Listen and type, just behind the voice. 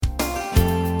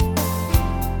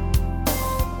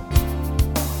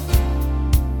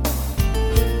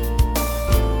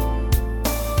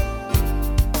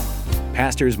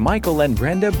Pastors Michael and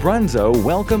Brenda Brunzo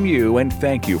welcome you and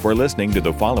thank you for listening to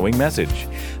the following message.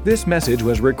 This message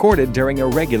was recorded during a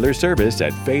regular service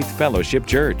at Faith Fellowship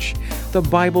Church. The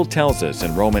Bible tells us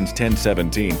in Romans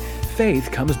 10:17, faith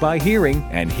comes by hearing,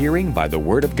 and hearing by the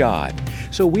Word of God.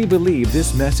 So we believe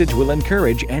this message will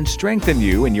encourage and strengthen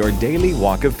you in your daily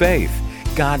walk of faith.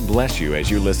 God bless you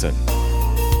as you listen.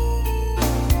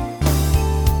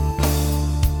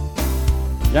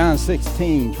 John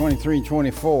 16, 23,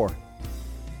 24.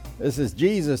 This is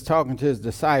Jesus talking to his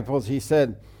disciples. He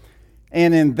said,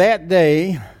 "And in that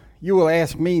day you will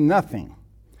ask me nothing.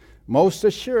 Most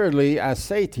assuredly I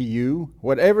say to you,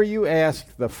 whatever you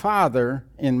ask the Father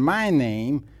in my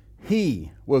name,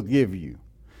 he will give you.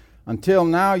 Until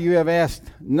now you have asked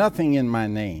nothing in my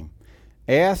name.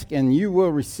 Ask and you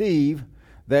will receive,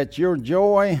 that your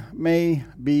joy may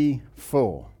be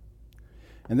full."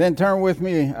 And then turn with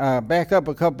me back up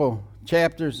a couple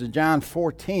chapters to John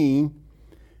 14,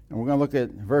 and we're going to look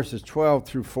at verses 12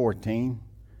 through 14.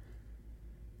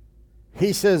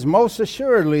 He says, "Most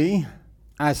assuredly,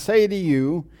 I say to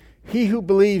you, he who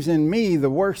believes in me, the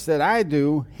works that I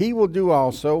do, he will do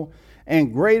also,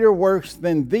 and greater works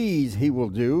than these he will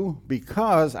do,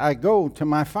 because I go to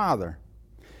my Father.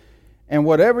 And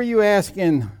whatever you ask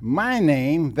in my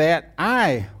name, that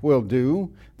I will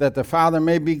do, that the Father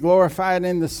may be glorified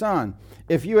in the Son.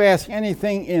 If you ask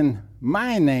anything in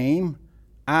my name,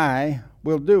 I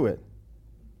will do it."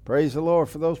 Praise the Lord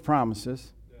for those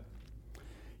promises. Yeah.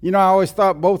 You know, I always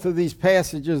thought both of these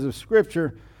passages of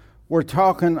Scripture were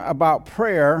talking about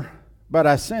prayer, but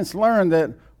I since learned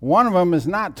that one of them is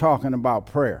not talking about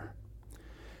prayer.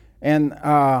 And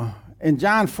in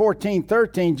John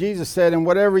 14:13, Jesus said, "And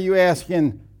whatever you ask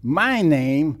in my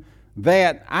name,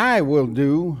 that I will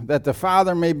do, that the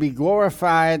Father may be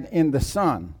glorified in the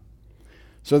Son."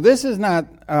 So this is not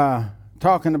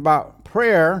talking about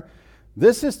prayer.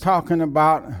 This is talking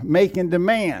about making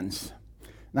demands.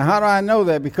 Now, how do I know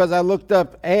that? Because I looked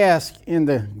up ask in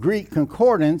the Greek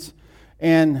concordance,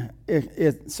 and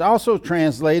it's also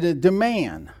translated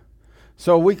demand.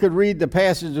 So we could read the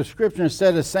passage of Scripture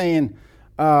instead of saying,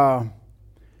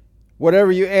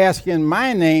 whatever you ask in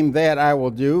my name, that I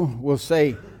will do, we'll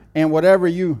say, and whatever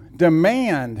you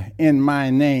demand in my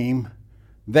name,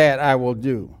 that I will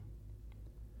do.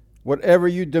 Whatever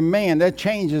you demand, that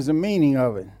changes the meaning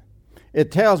of it. It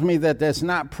tells me that that's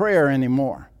not prayer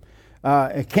anymore.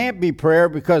 It can't be prayer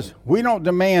because we don't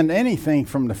demand anything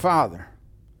from the Father.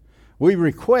 We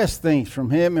request things from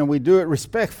him, and we do it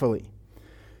respectfully.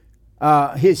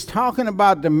 He's talking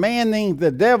about demanding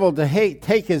the devil to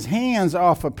take his hands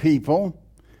off of people,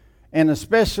 and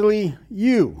especially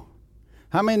you.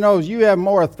 How many knows you have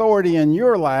more authority in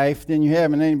your life than you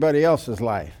have in anybody else's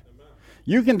life? Amen.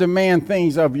 You can demand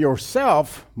things of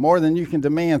yourself more than you can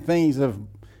demand things of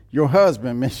your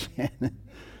husband, Miss Shannon,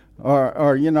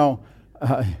 or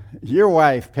your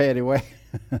wife, Patty Way.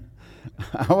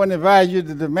 I wouldn't advise you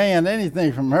to demand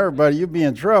anything from her, buddy. You'd be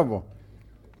in trouble.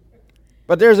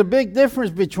 But there's a big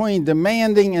difference between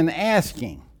demanding and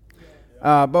asking.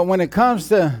 But when it comes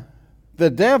to the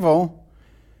devil,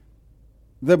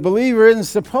 the believer isn't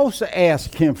supposed to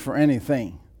ask him for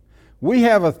anything. We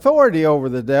have authority over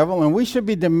the devil, and we should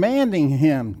be demanding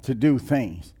him to do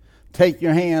things. Take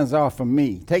your hands off of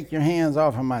me. Take your hands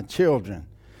off of my children.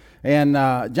 And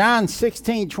John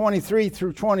 16, 23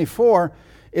 through 24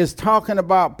 is talking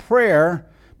about prayer,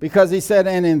 because he said,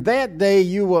 "And in that day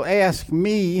you will ask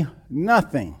me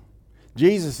nothing."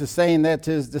 Jesus is saying that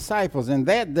to his disciples. "In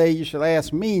that day you shall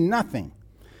ask me nothing."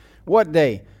 What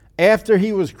day? After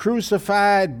he was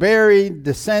crucified, buried,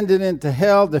 descended into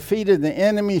hell, defeated the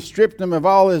enemy, stripped him of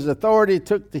all his authority,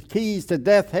 took the keys to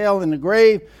death, hell, and the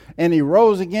grave, and he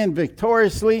rose again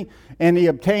victoriously, and he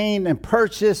obtained and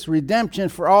purchased redemption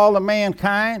for all of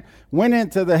mankind, went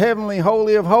into the heavenly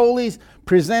holy of holies,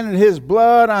 presented his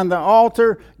blood on the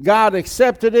altar, God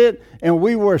accepted it, and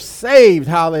we were saved.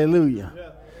 Hallelujah. Yeah.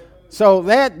 So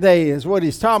that day is what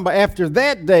he's talking about. After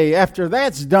that day, after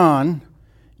that's done,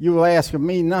 you will ask of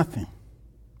me nothing.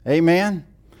 Amen?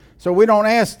 So we don't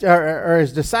ask, or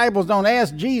his disciples don't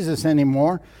ask Jesus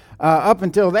anymore. Up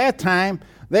until that time,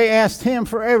 they asked him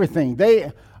for everything.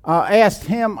 They asked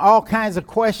him all kinds of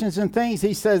questions and things.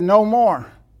 He says, "No more.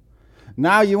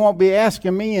 Now you won't be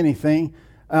asking me anything.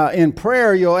 In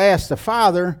prayer, you'll ask the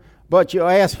Father, but you'll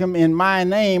ask him in my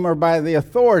name, or by the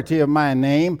authority of my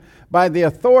name, by the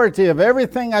authority of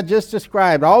everything I just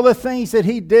described. All the things that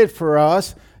he did for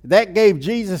us, that gave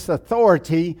Jesus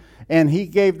authority, and he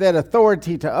gave that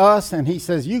authority to us. And he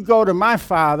says, you go to my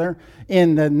Father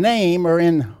in the name, or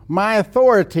in my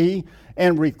authority,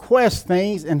 and request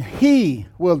things, and he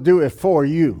will do it for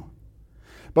you.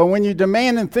 But when you're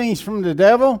demanding things from the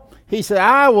devil, he said,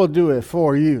 I will do it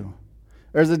for you.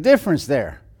 There's a difference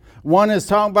there. One is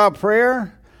talking about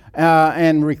prayer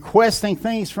and requesting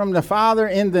things from the Father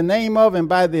in the name of and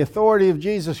by the authority of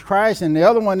Jesus Christ. And the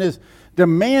other one is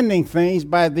demanding things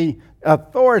by the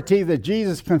authority that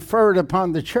Jesus conferred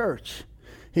upon the church.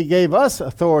 He gave us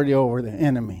authority over the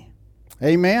enemy.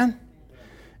 Amen?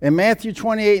 In Matthew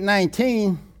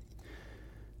 28:19,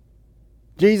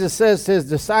 Jesus says to his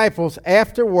disciples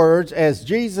afterwards, as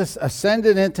Jesus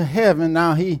ascended into heaven,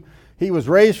 now he was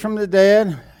raised from the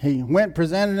dead. He went,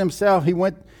 presented himself. He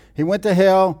went to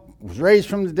hell, was raised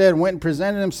from the dead, went and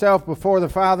presented himself before the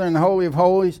Father in the Holy of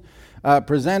Holies,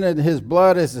 presented his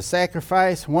blood as a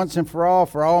sacrifice once and for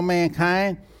all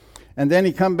mankind. And then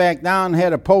he come back down and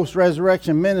had a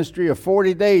post-resurrection ministry of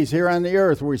 40 days here on the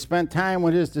earth where he spent time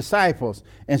with his disciples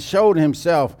and showed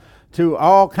himself to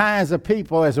all kinds of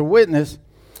people as a witness.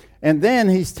 And then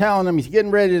he's telling them he's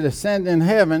getting ready to ascend in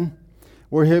heaven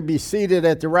where he'll be seated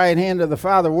at the right hand of the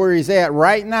Father, where he's at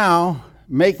right now,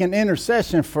 making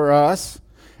intercession for us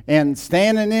and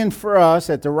standing in for us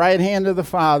at the right hand of the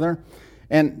Father.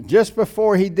 And just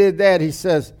before he did that, he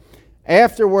says,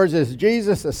 afterwards, as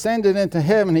Jesus ascended into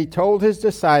heaven, he told his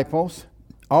disciples,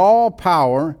 all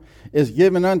power is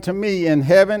given unto me in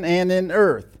heaven and in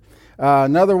earth.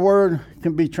 Another word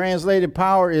can be translated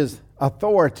power is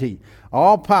authority.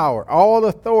 All power, all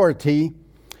authority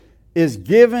is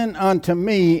given unto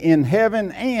me in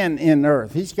heaven and in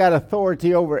earth. He's got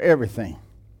authority over everything.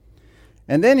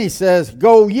 And then he says,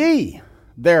 go ye,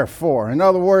 therefore. In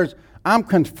other words, I'm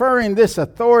conferring this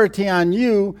authority on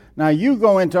you. Now you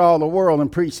go into all the world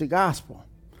and preach the gospel.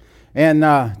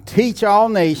 And teach all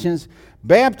nations,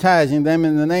 baptizing them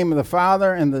in the name of the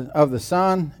Father and of the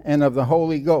Son and of the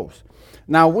Holy Ghost.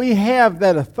 Now we have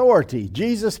that authority.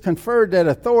 Jesus conferred that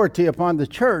authority upon the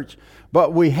church,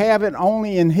 but we have it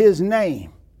only in his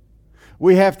name.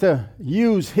 We have to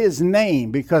use his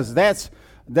name because that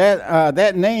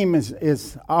name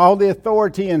is all the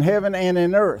authority in heaven and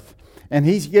in earth. And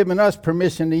he's given us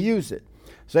permission to use it.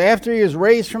 So after he was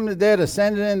raised from the dead,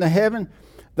 ascended into heaven,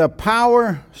 the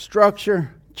power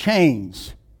structure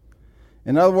changed.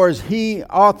 In other words, he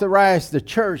authorized the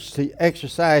church to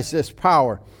exercise this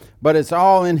power, but it's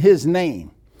all in his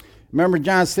name. Remember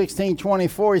John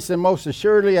 16:24, he said, most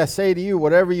assuredly I say to you,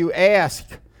 whatever you ask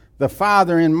the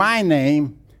Father in my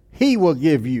name, he will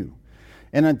give you.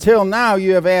 And until now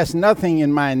you have asked nothing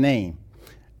in my name.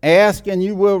 Ask and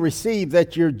you will receive,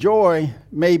 that your joy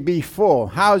may be full.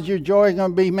 How's your joy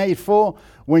going to be made full?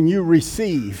 When you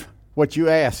receive what you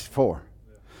asked for.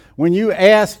 When you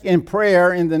ask in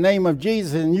prayer in the name of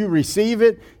Jesus and you receive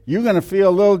it, you're going to feel a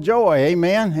little joy.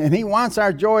 Amen? And he wants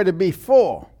our joy to be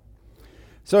full.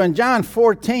 So in John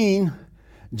 14,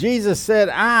 Jesus said,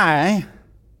 I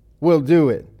will do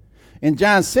it. In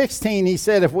John 16, he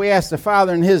said, if we ask the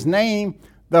Father in his name,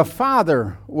 the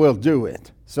Father will do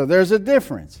it. So there's a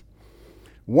difference.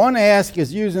 One ask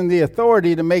is using the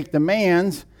authority to make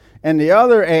demands, and the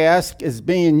other ask is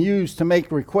being used to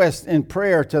make requests in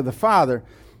prayer to the Father.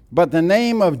 But the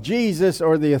name of Jesus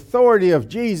or the authority of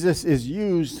Jesus is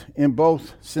used in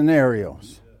both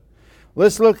scenarios.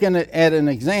 Let's look at an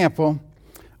example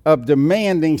of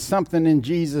demanding something in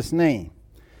Jesus' name.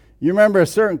 You remember a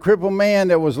certain crippled man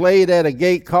that was laid at a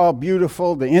gate called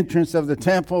Beautiful, the entrance of the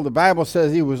temple. The Bible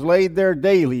says he was laid there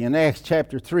daily in Acts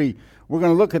chapter 3. We're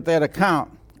going to look at that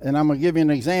account, and I'm going to give you an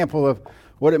example of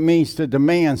what it means to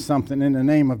demand something in the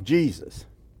name of Jesus.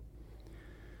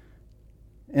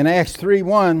 In Acts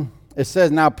 3:1, it says,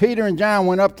 now Peter and John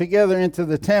went up together into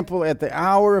the temple at the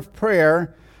hour of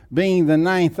prayer, being the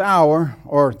 9th hour,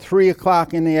 or 3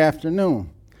 o'clock in the afternoon.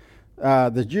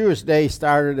 The Jewish day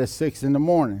started at 6 in the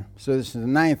morning. So this is the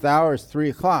 9th hour, it's 3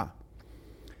 o'clock.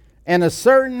 And a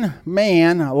certain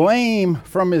man, lame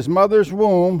from his mother's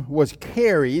womb, was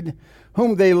carried,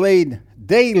 whom they laid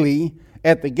daily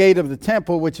at the gate of the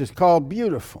temple, which is called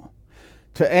Beautiful,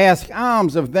 to ask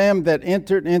alms of them that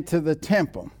entered into the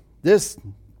temple. This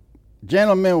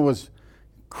gentleman was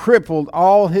crippled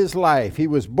all his life. He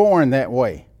was born that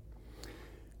way.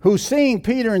 Who, seeing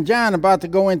Peter and John about to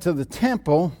go into the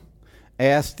temple,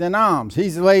 asked an alms.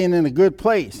 He's laying in a good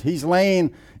place. He's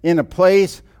laying in a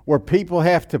place where people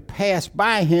have to pass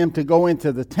by him to go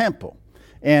into the temple.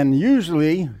 And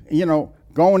usually,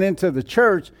 going into the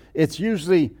church, it's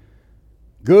usually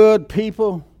good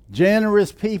people,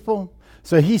 generous people.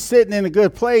 So he's sitting in a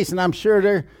good place, and I'm sure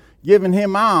they're giving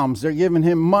him alms. They're giving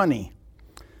him money.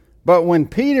 But when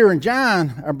Peter and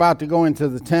John are about to go into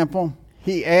the temple,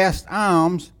 he asked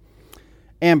alms.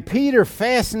 And Peter,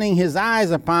 fastening his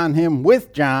eyes upon him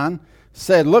with John,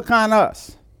 said, look on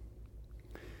us.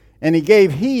 And he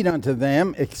gave heed unto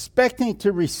them, expecting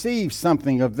to receive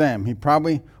something of them. He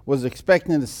probably was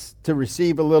expecting to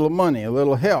receive a little money, a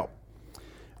little help.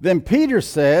 Then Peter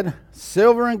said,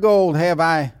 silver and gold have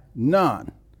I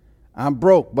none. I'm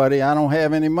broke, buddy. I don't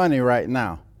have any money right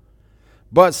now.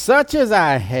 But such as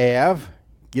I have,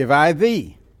 give I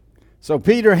thee. So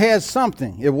Peter has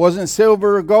something. It wasn't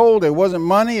silver or gold. It wasn't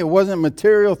money. It wasn't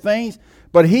material things.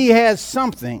 But he has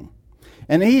something.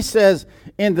 And he says,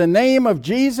 in the name of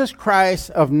Jesus Christ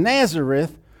of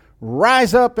Nazareth,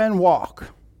 rise up and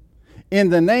walk. In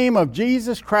the name of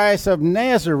Jesus Christ of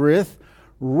Nazareth,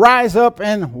 rise up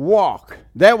and walk.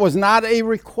 That was not a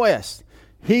request.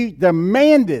 He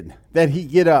demanded that he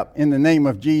get up in the name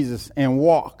of Jesus and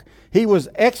walk. He was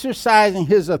exercising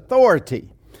his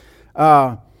authority.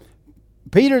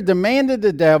 Peter demanded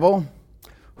the devil,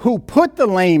 who put the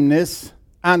lameness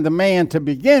on the man to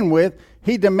begin with,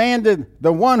 he demanded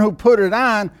the one who put it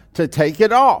on to take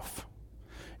it off.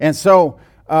 And so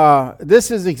this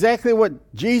is exactly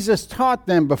what Jesus taught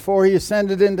them before he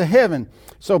ascended into heaven.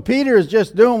 So Peter is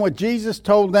just doing what Jesus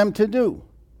told them to do.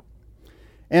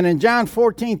 And in John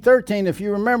 14:13, if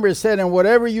you remember, it said, and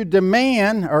whatever you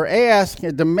demand or ask,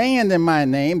 demand in my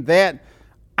name, that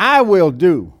I will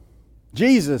do.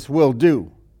 Jesus will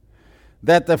do.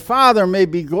 That the Father may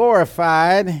be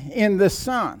glorified in the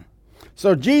Son.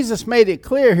 So Jesus made it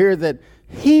clear here that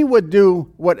he would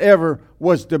do whatever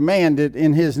was demanded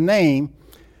in his name.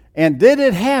 And did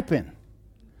it happen?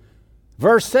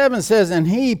 Verse 7 says, and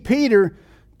he, Peter,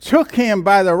 took him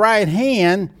by the right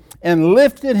hand and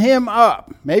lifted him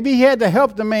up. Maybe he had to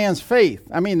help the man's faith.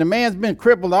 I mean, the man's been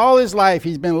crippled all his life.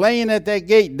 He's been laying at that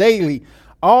gate daily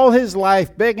all his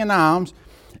life, begging alms.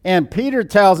 And Peter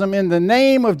tells him, in the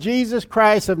name of Jesus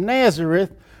Christ of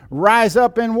Nazareth, rise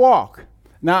up and walk.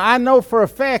 Now, I know for a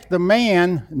fact the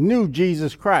man knew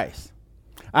Jesus Christ.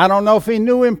 I don't know if he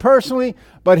knew him personally,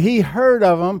 but he heard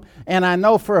of him, and I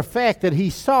know for a fact that he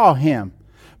saw him.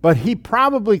 But he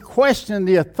probably questioned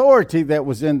the authority that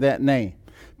was in that name.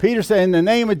 Peter said, in the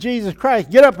name of Jesus Christ,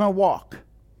 get up and walk.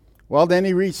 Well, then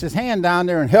he reached his hand down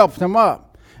there and helped him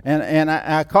up. And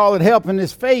I call it helping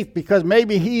his faith because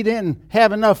maybe he didn't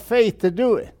have enough faith to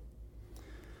do it.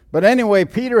 But anyway,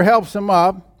 Peter helps him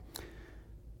up.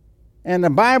 And the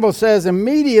Bible says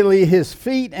immediately his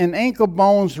feet and ankle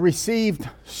bones received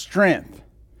strength.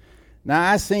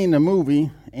 Now, I seen the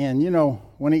movie, and you know,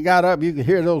 when he got up, you could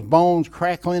hear those bones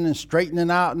crackling and straightening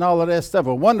out and all of that stuff.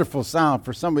 A wonderful sound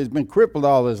for somebody who's been crippled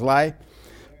all his life.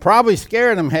 Probably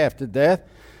scared him half to death.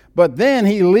 But then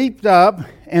he leaped up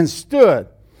and stood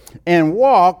and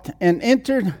walked and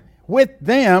entered with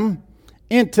them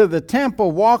into the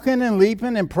temple, walking and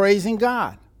leaping and praising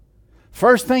God.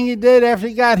 First thing he did after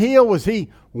he got healed was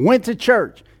he went to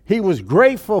church. He was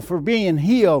grateful for being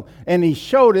healed, and he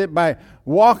showed it by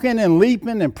walking and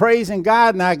leaping and praising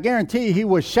God. And I guarantee you he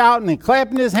was shouting and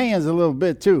clapping his hands a little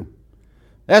bit too.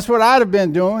 That's what I'd have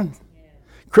been doing.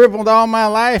 Crippled all my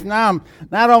life. Now I'm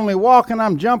not only walking,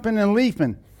 I'm jumping and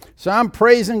leaping. So I'm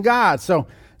praising God. So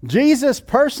Jesus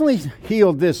personally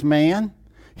healed this man.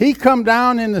 He come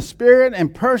down in the spirit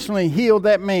and personally healed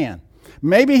that man.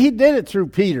 Maybe he did it through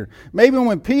Peter. Maybe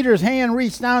when Peter's hand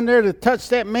reached down there to touch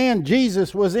that man,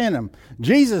 Jesus was in him.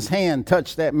 Jesus' hand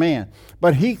touched that man.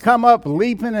 But he come up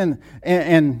leaping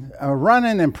and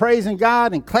running and praising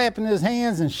God and clapping his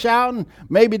hands and shouting.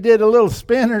 Maybe did a little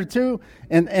spin or two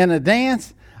and a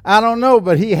dance. I don't know,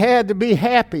 but he had to be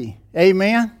happy.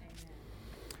 Amen.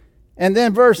 And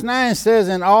then verse 9 says,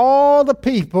 and all the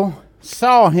people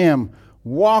saw him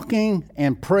walking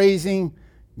and praising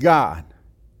God.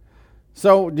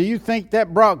 So do you think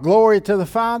that brought glory to the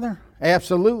Father?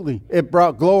 Absolutely. It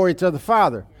brought glory to the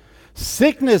Father.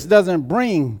 Sickness doesn't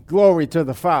bring glory to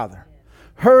the Father.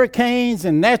 Hurricanes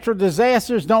and natural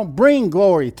disasters don't bring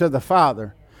glory to the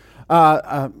Father.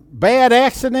 Bad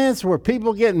accidents where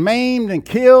people get maimed and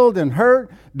killed and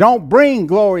hurt don't bring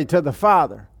glory to the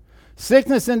Father.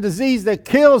 Sickness and disease that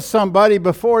kills somebody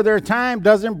before their time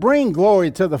doesn't bring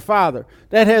glory to the Father.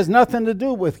 That has nothing to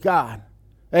do with God.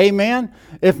 Amen.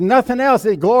 If nothing else,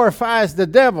 it glorifies the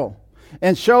devil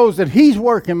and shows that he's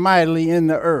working mightily in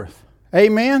the earth.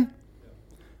 Amen.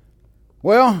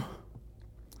 Well,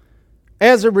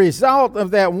 as a result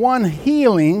of that one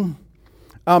healing,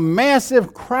 a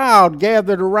massive crowd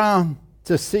gathered around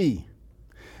to see.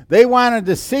 They wanted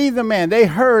to see the man. They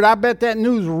heard, I bet that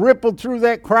news rippled through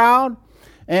that crowd.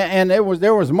 And there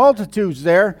was multitudes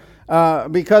there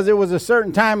because it was a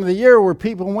certain time of the year where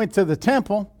people went to the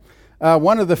temple.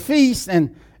 One of the feasts,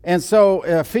 and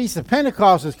so Feast of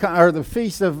Pentecost is, or the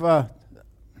feast of,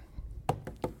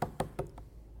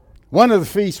 one of the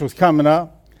feasts was coming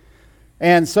up,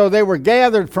 And so they were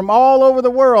gathered from all over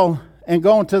the world and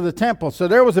going to the temple. So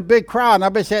there was a big crowd, and I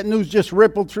bet that news just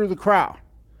rippled through the crowd.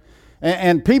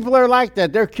 And people are like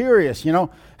that. They're curious, you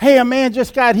know. Hey, a man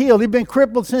just got healed. He'd been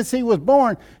crippled since he was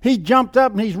born. He jumped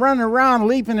up and he's running around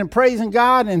leaping and praising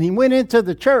God, and he went into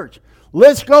the church.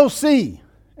 Let's go see.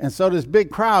 And so this big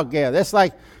crowd gathered. That's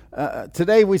like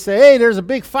today we say, hey, there's a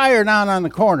big fire down on the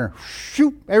corner.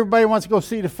 Shoot, everybody wants to go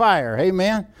see the fire.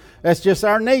 Amen. That's just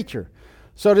our nature.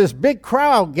 So this big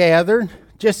crowd gathered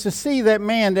just to see that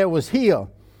man that was healed.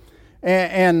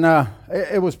 And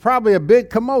it was probably a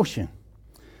big commotion.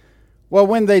 Well,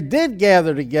 when they did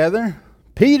gather together,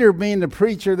 Peter, being the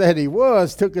preacher that he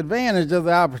was, took advantage of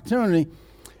the opportunity,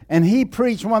 and he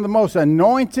preached one of the most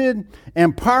anointed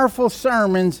and powerful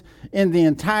sermons in the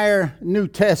entire New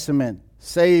Testament,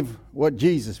 save what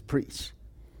Jesus preached.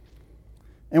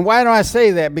 And why do I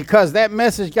say that? Because that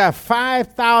message got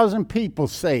 5,000 people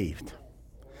saved.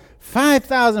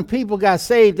 5,000 people got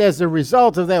saved as a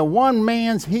result of that one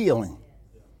man's healing.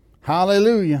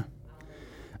 Hallelujah.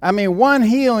 I mean, one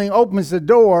healing opens the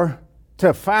door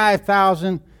to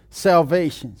 5,000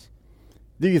 salvations.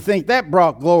 Do you think that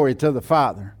brought glory to the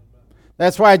Father?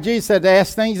 That's why Jesus said to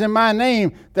ask things in my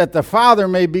name that the Father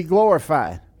may be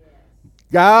glorified.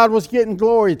 God was getting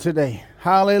glory today.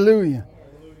 Hallelujah.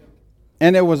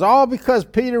 And it was all because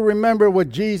Peter remembered what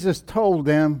Jesus told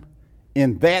them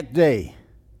in that day.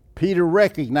 Peter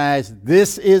recognized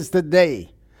this is the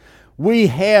day. We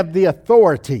have the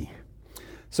authority.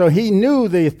 So he knew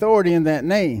the authority in that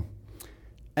name.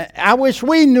 I wish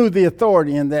we knew the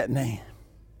authority in that name.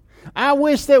 I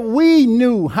wish that we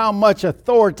knew how much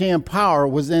authority and power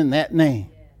was in that name.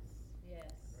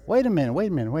 Yes. Wait a minute.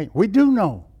 We do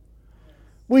know.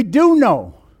 We do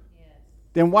know. Yes.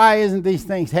 Then why isn't these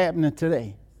things happening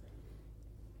today?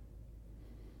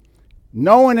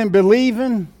 Knowing and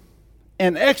believing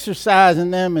and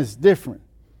exercising them is different.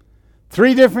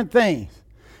 3 different things.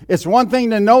 It's one thing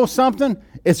to know something,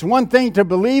 it's one thing to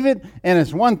believe it, and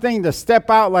it's one thing to step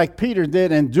out like Peter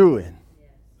did and do it.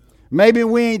 Maybe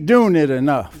we ain't doing it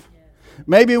enough.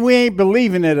 Maybe we ain't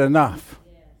believing it enough.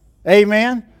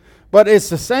 Amen? But it's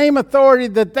the same authority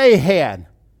that they had,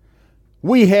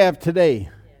 we have today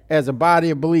as a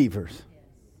body of believers.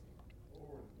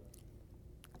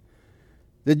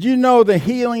 Did you know the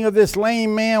healing of this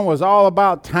lame man was all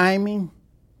about timing?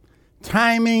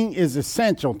 Timing is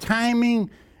essential. Timing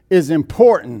is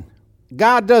important.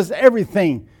 God does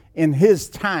everything in His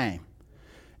time.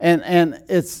 And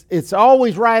it's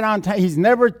always right on time. He's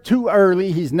never too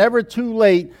early. He's never too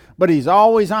late, but He's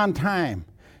always on time.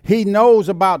 He knows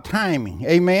about timing.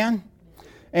 Amen?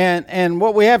 And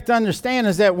what we have to understand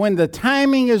is that when the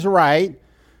timing is right,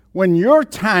 when your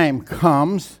time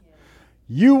comes,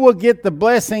 you will get the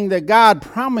blessing that God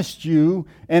promised you,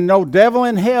 and no devil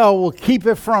in hell will keep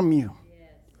it from you.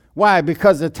 Why?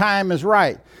 Because the time is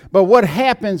right. But what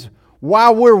happens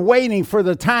while we're waiting for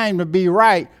the time to be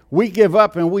right? We give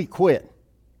up and we quit.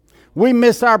 We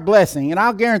miss our blessing. And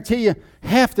I'll guarantee you,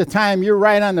 half the time you're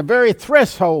right on the very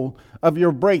threshold of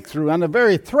your breakthrough, on the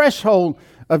very threshold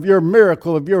of your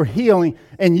miracle, of your healing,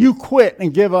 and you quit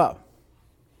and give up.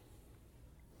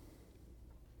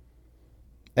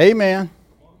 Amen.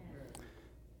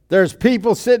 There's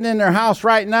people sitting in their house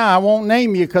right now. I won't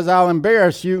name you because I'll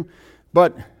embarrass you,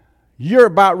 but you're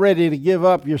about ready to give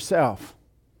up yourself.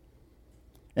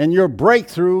 And your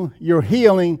breakthrough, your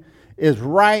healing is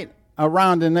right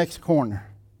around the next corner.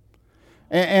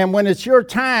 And when it's your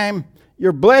time,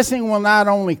 your blessing will not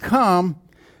only come,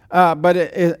 but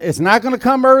it's not going to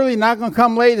come early, not going to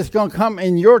come late. It's going to come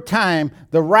in your time,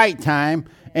 the right time.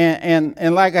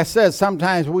 And like I said,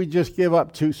 sometimes we just give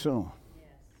up too soon.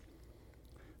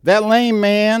 That lame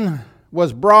man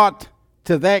was brought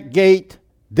to that gate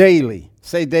daily.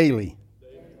 Say daily.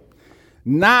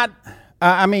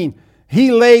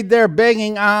 He laid there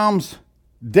begging alms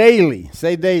daily.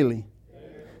 Say daily.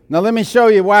 Now let me show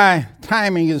you why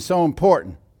timing is so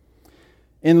important.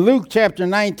 In Luke chapter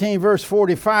 19, verse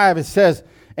 45, it says,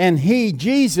 "And he,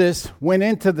 Jesus, went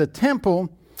into the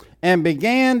temple and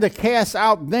began to cast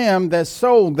out them that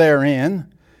sold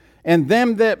therein, and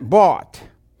them that bought,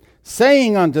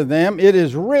 saying unto them, It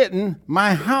is written,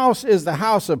 My house is the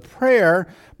house of prayer,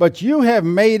 but you have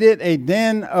made it a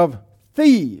den of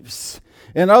thieves."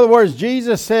 In other words,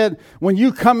 Jesus said, when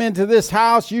you come into this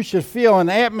house, you should feel an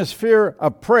atmosphere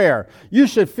of prayer. You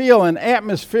should feel an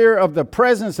atmosphere of the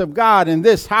presence of God in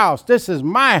this house. This is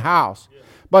my house.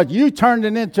 But you turned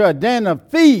it into a den of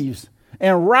thieves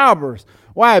and robbers.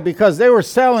 Why? Because they were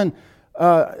selling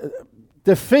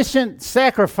deficient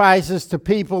sacrifices to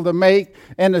people to make,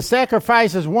 and the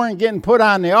sacrifices weren't getting put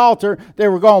on the altar. They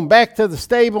were going back to the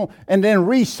stable and then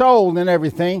resold and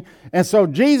everything. And so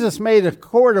Jesus made a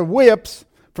cord of whips.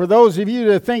 For those of you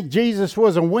that think Jesus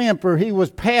was a wimp or he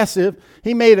was passive,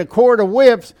 he made a cord of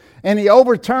whips, and he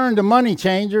overturned the money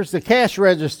changers, the cash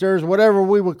registers, whatever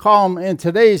we would call them in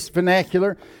today's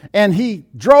vernacular, and he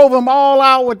drove them all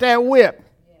out with that whip.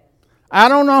 I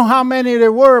don't know how many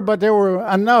there were, but there were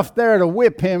enough there to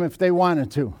whip him if they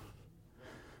wanted to.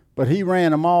 But he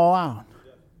ran them all out.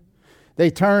 They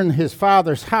turned his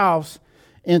father's house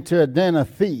into a den of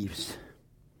thieves.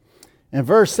 And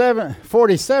verse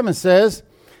 47 says,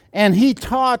 and he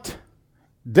taught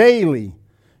daily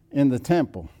in the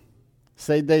temple.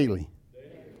 Say daily.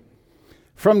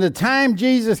 From the time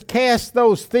Jesus cast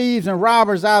those thieves and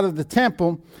robbers out of the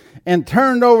temple and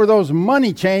turned over those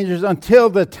money changers until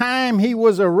the time he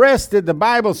was arrested, the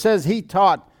Bible says he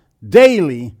taught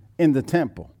daily in the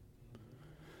temple.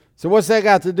 So what's that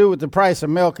got to do with the price of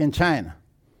milk in China?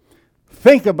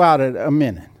 Think about it a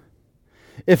minute.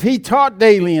 If he taught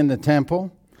daily in the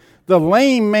temple, the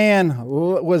lame man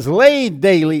was laid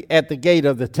daily at the gate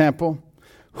of the temple.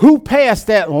 Who passed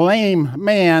that lame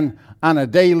man on a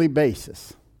daily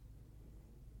basis?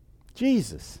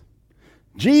 Jesus.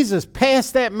 Jesus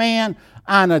passed that man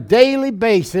on a daily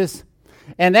basis,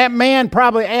 and that man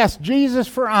probably asked Jesus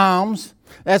for alms.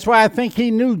 That's why I think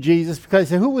he knew Jesus, because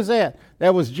he said, who was that?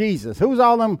 That was Jesus. Who was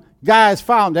all them guys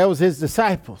found? That was his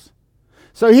disciples.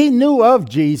 So he knew of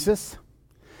Jesus,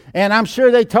 and I'm sure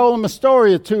they told him a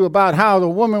story or two about how the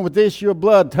woman with the issue of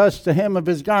blood touched the hem of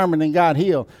his garment and got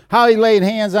healed. How he laid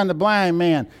hands on the blind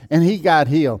man and he got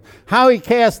healed. How he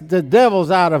cast the devils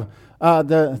out of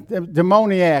the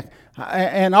demoniac.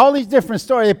 And all these different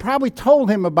stories. They probably told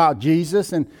him about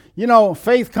Jesus. And, you know,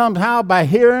 faith comes how? By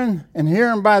hearing, and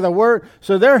hearing by the word.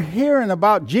 So they're hearing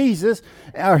about Jesus,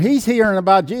 or he's hearing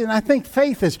about Jesus. And I think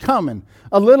faith is coming.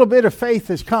 A little bit of faith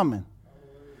is coming.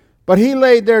 But he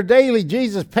laid there daily.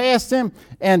 Jesus passed him,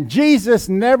 and Jesus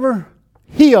never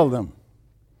healed him.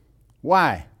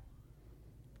 Why?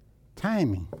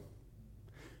 Timing.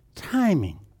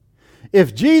 Timing.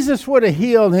 If Jesus would have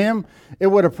healed him, it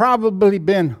would have probably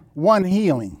been one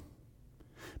healing,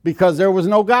 because there was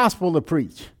no gospel to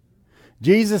preach.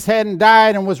 Jesus hadn't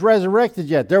died and was resurrected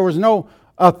yet. There was no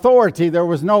authority. There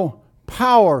was no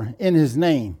power in his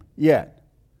name yet.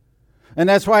 And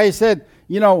that's why he said,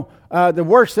 you know, the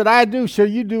works that I do shall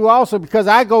you do also, because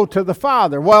I go to the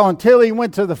Father. Well, until he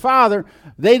went to the Father,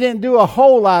 they didn't do a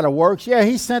whole lot of works. Yeah,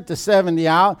 he sent the 70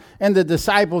 out, and the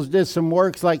disciples did some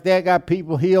works like that, got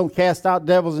people healed, cast out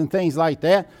devils and things like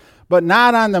that, but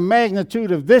not on the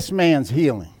magnitude of this man's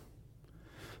healing.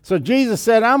 So Jesus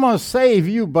said, I'm going to save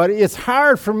you, buddy. It's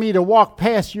hard for me to walk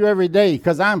past you every day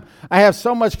because I have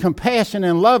so much compassion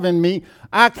and love in me.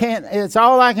 It's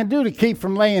all I can do to keep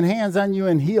from laying hands on you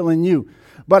and healing you.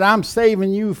 But I'm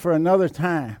saving you for another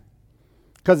time,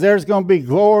 because there's going to be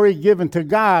glory given to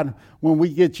God when we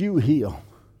get you healed.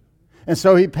 And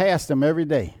so he passed them every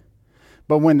day.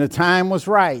 But when the time was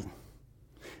right,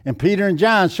 and Peter and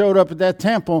John showed up at that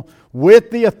temple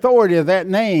with the authority of that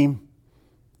name,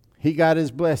 he got his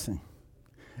blessing.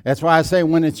 That's why I say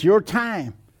when it's your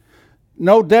time,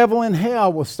 no devil in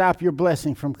hell will stop your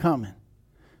blessing from coming.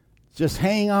 Just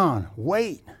hang on.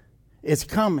 Wait. It's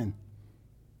coming.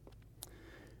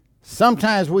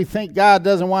 Sometimes we think God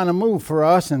doesn't want to move for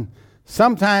us, and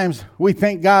sometimes we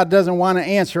think God doesn't want to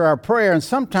answer our prayer, and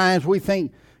sometimes we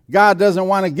think God doesn't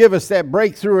want to give us that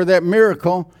breakthrough or that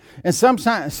miracle, and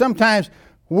sometimes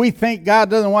we think God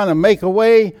doesn't want to make a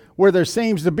way where there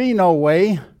seems to be no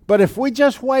way. But if we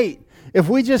just wait, if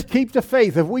we just keep the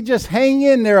faith, if we just hang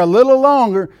in there a little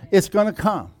longer, it's going to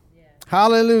come. Yeah.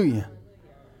 Hallelujah.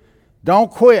 Don't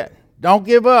quit. Don't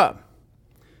give up.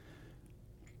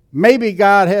 Maybe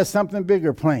God has something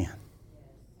bigger planned.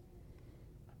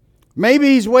 Maybe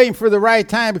he's waiting for the right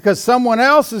time because someone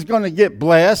else is going to get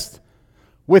blessed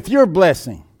with your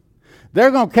blessing.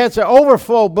 They're going to catch an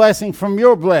overflow blessing from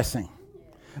your blessing.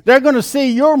 They're going to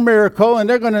see your miracle, and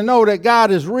they're going to know that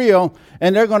God is real,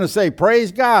 and they're going to say,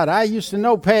 praise God. I used to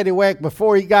know Patty Whack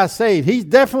before he got saved. He's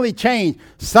definitely changed.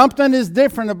 Something is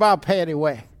different about Patty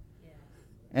Whack.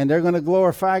 And they're going to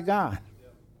glorify God.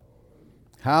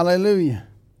 Hallelujah.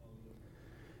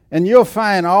 And you'll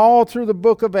find all through the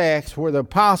book of Acts where the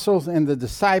apostles and the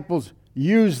disciples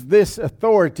used this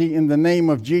authority in the name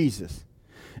of Jesus.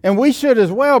 And we should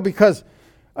as well, because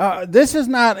this is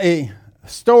not a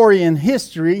story in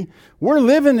history. We're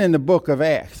living in the book of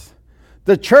Acts.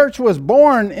 The church was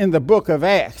born in the book of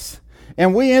Acts.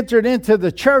 And we entered into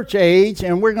the church age,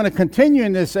 and we're going to continue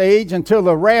in this age until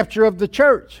the rapture of the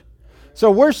church. So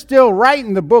we're still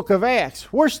writing the book of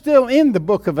Acts. We're still in the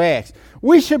book of Acts.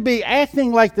 We should be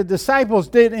acting like the disciples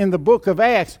did in the book of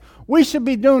Acts. We should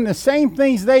be doing the same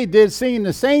things they did, seeing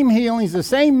the same healings, the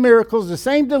same miracles, the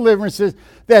same deliverances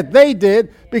that they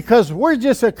did, because we're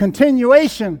just a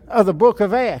continuation of the book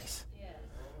of Acts.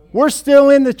 We're still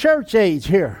in the church age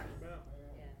here.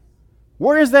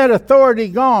 Where is that authority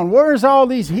gone? Where is all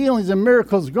these healings and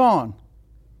miracles gone?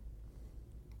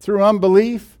 Through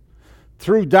unbelief,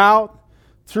 through doubt,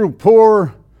 through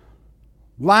poor,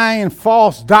 lying,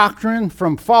 false doctrine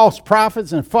from false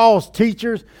prophets and false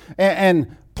teachers,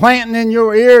 and planting in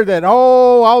your ear that,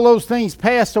 all those things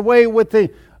passed away with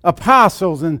the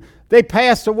apostles, and they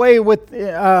passed away with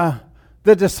the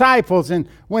disciples. And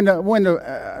when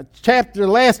the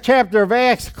last chapter of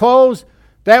Acts closed,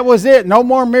 that was it. No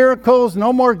more miracles,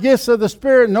 no more gifts of the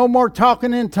Spirit, no more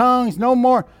talking in tongues, no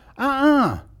more.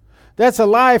 That's a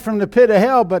lie from the pit of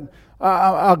hell, but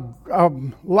a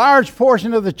large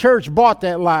portion of the church bought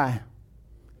that lie.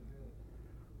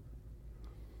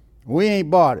 We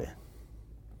ain't bought it.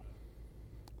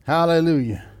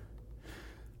 Hallelujah.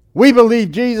 We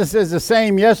believe Jesus is the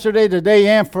same yesterday, today,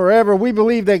 and forever. We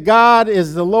believe that God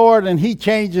is the Lord and He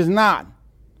changes not.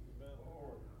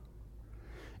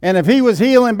 And if He was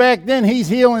healing back then, He's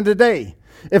healing today.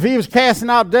 If He was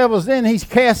casting out devils then, He's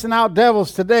casting out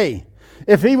devils today.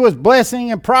 If He was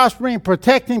blessing and prospering and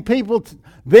protecting people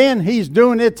then, He's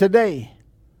doing it today.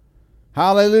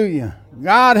 Hallelujah.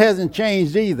 God hasn't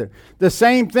changed either. The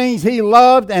same things He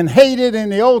loved and hated in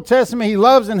the Old Testament, He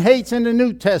loves and hates in the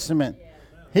New Testament.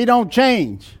 He don't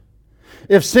change.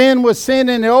 If sin was sin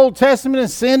in the Old Testament,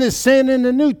 and sin is sin in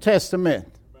the New Testament.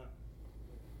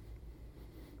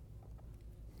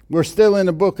 We're still in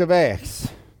the book of Acts.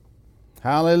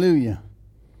 Hallelujah.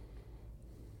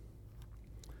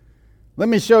 Let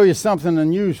me show you something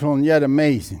unusual and yet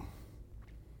amazing.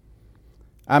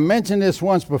 I mentioned this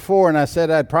once before, and I said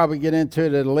I'd probably get into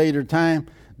it at a later time.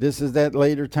 This is that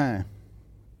later time.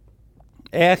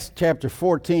 Acts chapter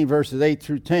 14, verses 8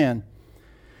 through 10.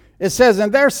 It says,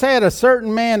 "And there sat a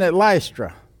certain man at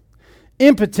Lystra,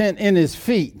 impotent in his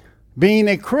feet, being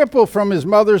a cripple from his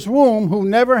mother's womb, who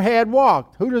never had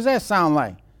walked." Who does that sound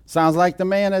like? Sounds like the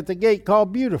man at the gate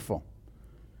called Beautiful.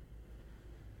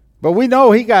 But we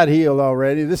know he got healed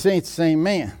already. This ain't the same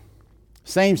man.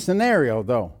 Same scenario,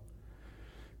 though.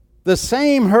 The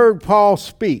same heard Paul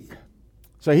speak.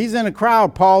 So he's in a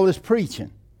crowd. Paul is preaching.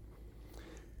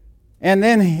 And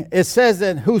then it says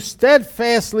that who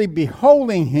steadfastly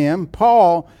beholding him,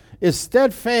 Paul is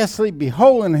steadfastly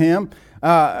beholding him.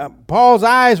 Paul's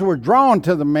eyes were drawn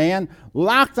to the man,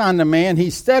 locked on the man.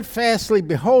 He's steadfastly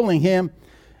beholding him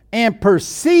and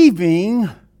perceiving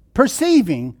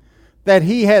that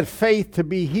he had faith to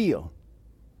be healed.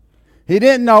 He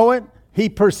didn't know it. He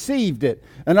perceived it.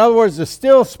 In other words, the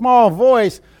still small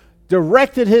voice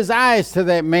directed his eyes to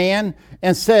that man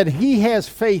and said, he has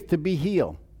faith to be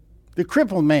healed. The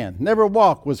crippled man, never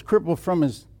walked, was crippled from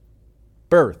his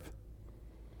birth.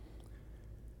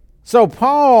 So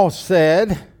Paul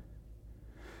said,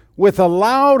 with a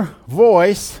loud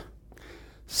voice,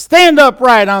 "Stand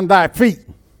upright on thy feet."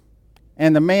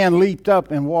 And the man leaped up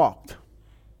and walked.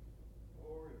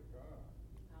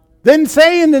 Didn't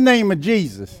say in the name of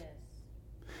Jesus.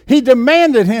 He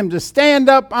demanded him to stand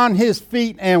up on his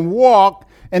feet and walk,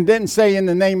 and didn't say in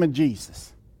the name of Jesus.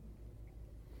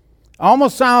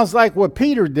 Almost sounds like what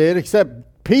Peter did,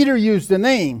 except Peter used the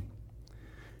name.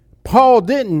 Paul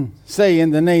didn't say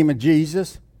in the name of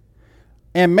Jesus.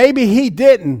 And maybe he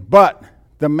didn't, but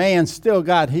the man still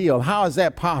got healed. How is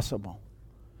that possible?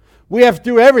 We have to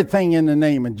do everything in the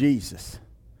name of Jesus.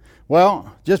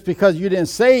 Well, just because you didn't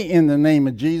say in the name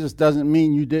of Jesus doesn't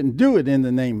mean you didn't do it in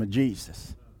the name of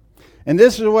Jesus. And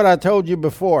this is what I told you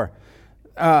before.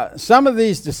 Some of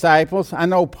these disciples, I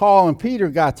know Paul and Peter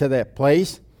got to that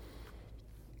place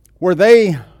where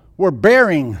they were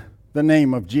bearing the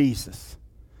name of Jesus.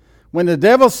 When the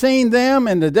devil seen them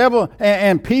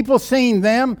and people seen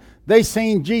them, they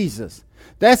seen Jesus.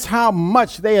 That's how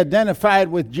much they identified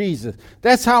with Jesus.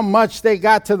 That's how much they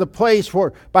got to the place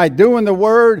where by doing the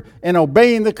word and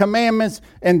obeying the commandments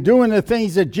and doing the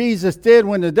things that Jesus did,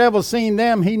 when the devil seen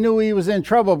them, he knew he was in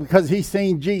trouble because he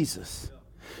seen Jesus.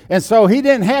 And so he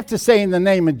didn't have to say in the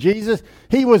name of Jesus.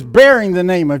 He was bearing the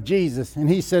name of Jesus. And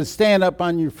he said, stand up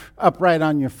upright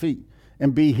on your feet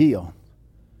and be healed.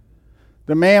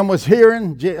 The man was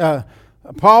hearing.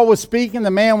 Paul was speaking.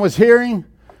 The man was hearing.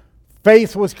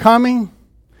 Faith was coming.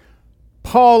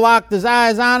 Paul locked his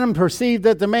eyes on him, perceived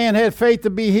that the man had faith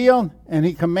to be healed, and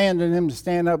he commanded him to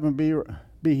stand up and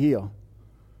be healed.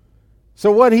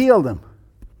 So what healed him?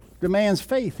 The man's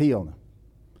faith healed him.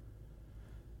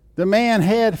 The man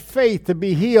had faith to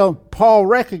be healed. Paul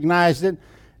recognized it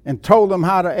and told him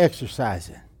how to exercise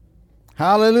it.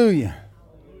 Hallelujah.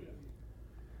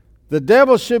 The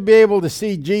devil should be able to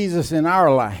see Jesus in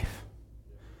our life,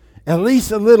 at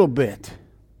least a little bit.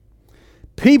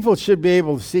 People should be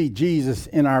able to see Jesus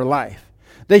in our life.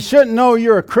 They shouldn't know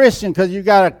you're a Christian because you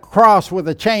got a cross with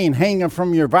a chain hanging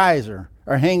from your visor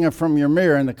or hanging from your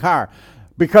mirror in the car,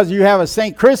 because you have a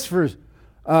St. Christopher's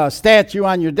statue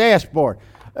on your dashboard,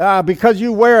 because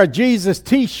you wear a Jesus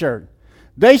t-shirt.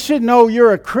 They should know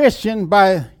you're a Christian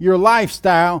by your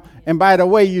lifestyle and by the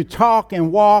way you talk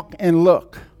and walk and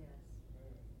look.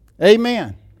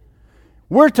 Amen.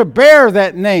 We're to bear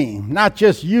that name, not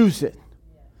just use it.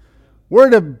 We're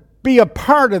to be a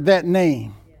part of that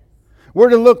name. We're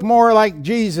to look more like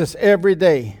Jesus every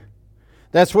day.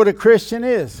 That's what a Christian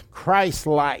is,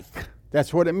 Christ-like.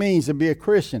 That's what it means to be a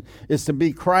Christian, is to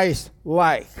be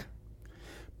Christ-like.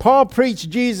 Paul preached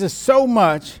Jesus so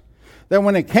much that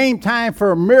when it came time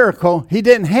for a miracle, he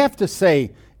didn't have to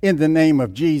say, in the name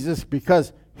of Jesus,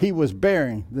 because he was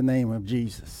bearing the name of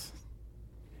Jesus.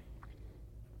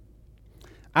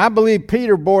 I believe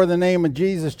Peter bore the name of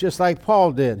Jesus just like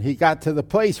Paul did. He got to the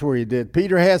place where he did.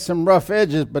 Peter had some rough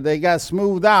edges, but they got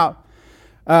smoothed out.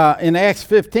 In Acts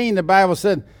 15, the Bible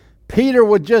said Peter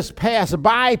would just pass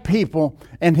by people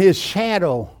and his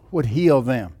shadow would heal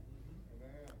them.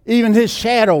 Even his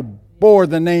shadow bore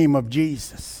the name of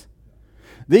Jesus.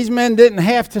 These men didn't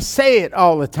have to say it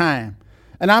all the time.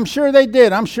 And I'm sure they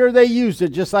did. I'm sure they used it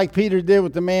just like Peter did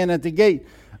with the man at the gate.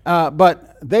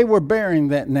 But they were bearing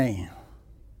that name.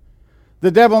 The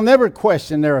devil never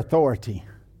questioned their authority.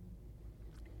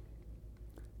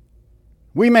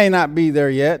 We may not be there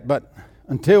yet, but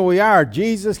until we are,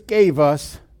 Jesus gave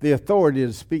us the authority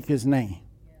to speak his name.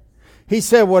 He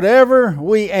said whatever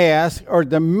we ask or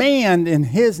demand in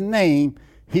his name,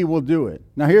 he will do it.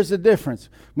 Now here's the difference.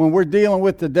 When we're dealing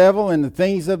with the devil and the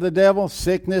things of the devil,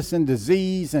 sickness and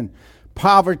disease and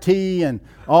poverty and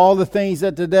all the things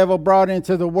that the devil brought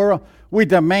into the world, we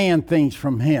demand things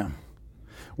from him.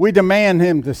 We demand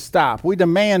him to stop. We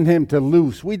demand him to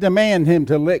loose. We demand him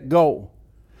to let go.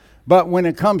 But when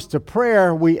it comes to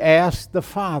prayer, we ask the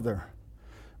Father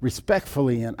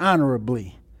respectfully and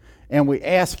honorably. And we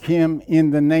ask him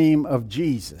in the name of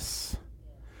Jesus.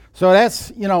 So that's,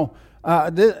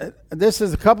 this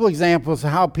is a couple examples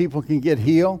of how people can get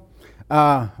healed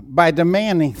by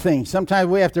demanding things. Sometimes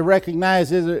we have to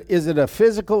recognize, is it a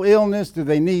physical illness? Do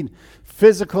they need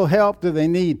physical help? Do they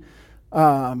need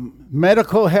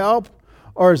medical help?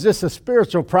 Or is this a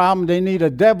spiritual problem? They need a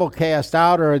devil cast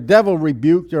out or a devil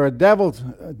rebuked or a devil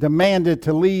demanded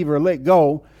to leave or let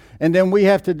go. And then we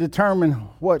have to determine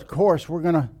what course we're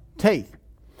going to take.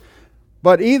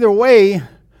 But either way,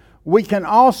 we can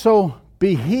also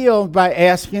be healed by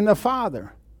asking the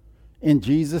Father in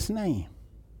Jesus' name.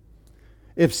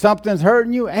 If something's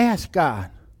hurting you, ask God.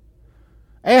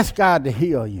 Ask God to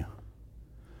heal you.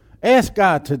 Ask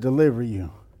God to deliver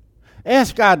you.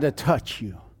 Ask God to touch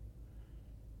you.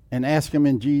 And ask him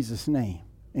in Jesus' name.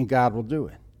 And God will do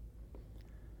it.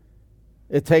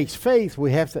 It takes faith.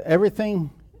 We have to, everything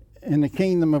in the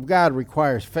kingdom of God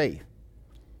requires faith.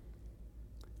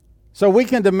 So we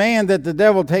can demand that the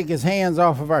devil take his hands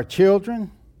off of our children.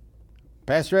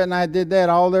 Pastor Ed and I did that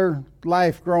all their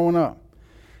life growing up.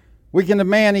 We can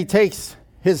demand he takes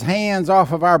his hands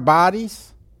off of our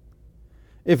bodies.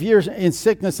 If you're in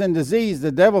sickness and disease,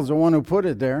 the devil's the one who put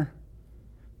it there.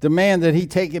 Demand that he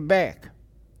take it back.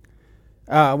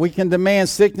 We can demand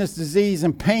sickness, disease,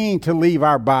 and pain to leave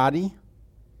our body.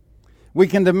 We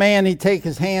can demand he take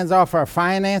his hands off our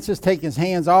finances, take his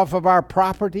hands off of our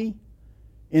property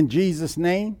in Jesus'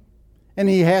 name, and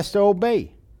he has to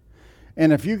obey.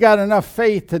 And if you got enough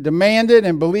faith to demand it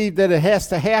and believe that it has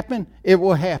to happen, it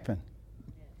will happen.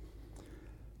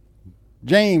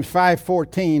 James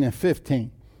 5:14 and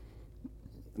 15.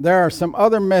 There are some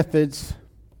other methods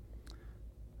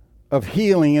of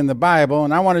healing in the Bible,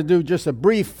 and I want to do just a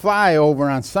brief flyover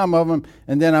on some of them,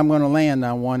 and then I'm going to land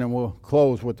on one, and we'll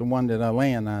close with the one that I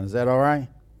land on. Is that all right?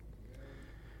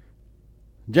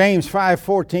 James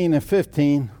 5:14 and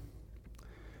 15.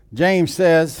 James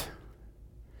says,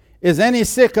 "Is any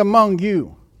sick among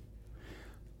you?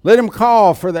 Let him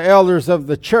call for the elders of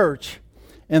the church,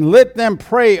 and let them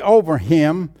pray over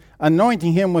him,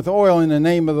 anointing him with oil in the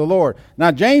name of the Lord."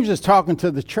 Now, James is talking to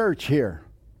the church here.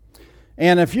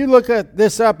 And if you look at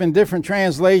this up in different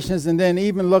translations and then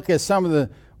even look at some of the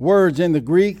words in the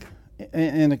Greek,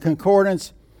 in the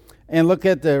concordance, and look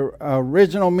at the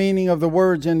original meaning of the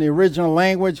words in the original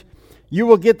language, you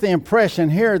will get the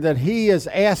impression here that he is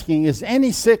asking, is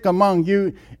any sick among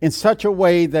you in such a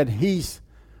way that he's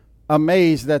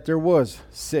amazed that there was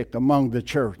sick among the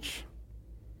church.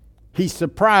 He's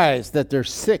surprised that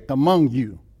there's sick among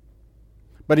you.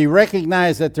 But he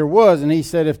recognized that there was, and he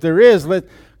said, if there is,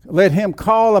 let him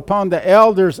call upon the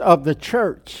elders of the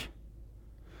church.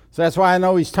 So that's why I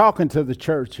know he's talking to the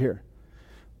church here.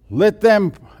 Let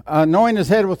them anoint his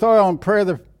head with oil and pray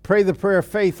the prayer of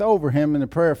faith over him, and the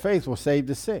prayer of faith will save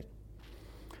the sick.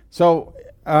 So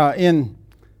in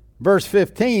verse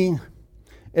 15,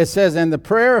 it says, and the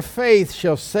prayer of faith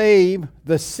shall save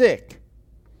the sick,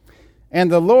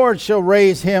 and the Lord shall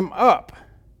raise him up.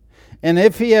 And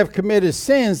if he have committed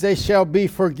sins, they shall be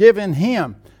forgiven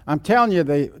him. I'm telling you,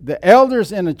 the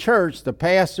elders in the church, the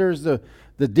pastors, the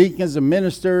deacons, the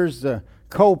ministers, the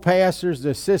co-pastors,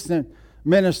 the assistant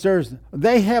ministers,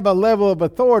 they have a level of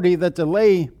authority that the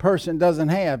lay person doesn't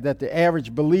have, that the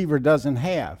average believer doesn't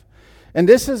have. And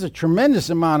this is a tremendous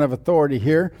amount of authority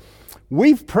here.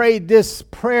 We've prayed this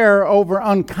prayer over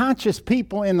unconscious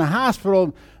people in the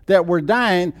hospital that were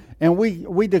dying, and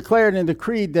we declared and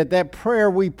decreed that prayer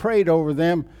we prayed over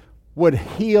them would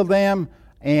heal them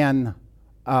and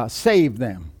save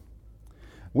them.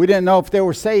 We didn't know if they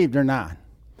were saved or not.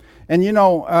 And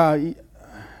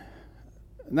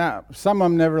now some of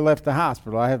them never left the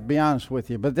hospital, I have to be honest with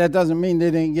you, but that doesn't mean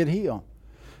they didn't get healed.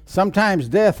 Sometimes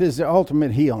death is the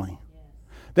ultimate healing.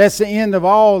 That's the end of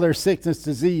all their sickness,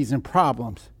 disease, and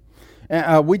problems.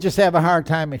 We just have a hard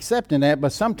time accepting that,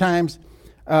 but sometimes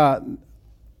the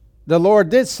Lord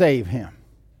did save him.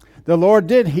 The Lord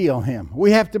did heal him.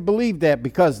 We have to believe that,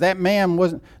 because that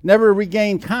man never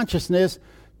regained consciousness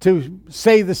to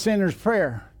say the sinner's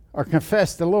prayer or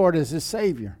confess the Lord as his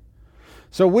Savior.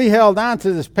 So we held on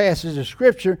to this passage of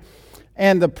Scripture,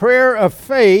 and the prayer of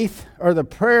faith, or the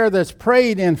prayer that's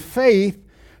prayed in faith,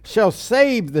 shall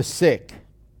save the sick,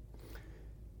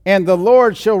 and the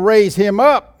Lord shall raise him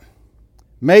up.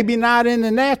 Maybe not in the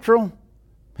natural.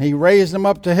 He raised him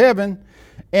up to heaven.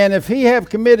 And if he have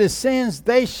committed sins,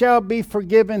 they shall be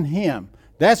forgiven him.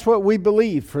 That's what we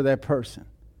believe for that person.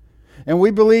 And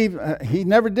we believe he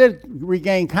never did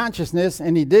regain consciousness,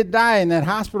 and he did die in that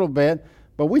hospital bed,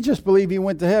 but we just believe he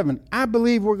went to heaven. I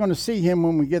believe we're going to see him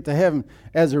when we get to heaven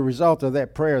as a result of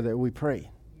that prayer that we prayed.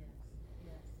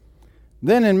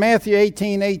 Then in Matthew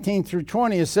 18 through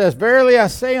 20, it says, verily I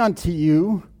say unto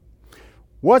you,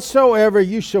 whatsoever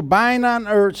you shall bind on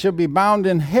earth shall be bound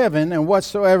in heaven, and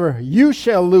whatsoever you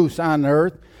shall loose on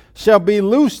earth shall be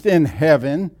loosed in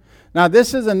heaven. Now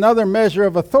this is another measure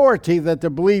of authority that the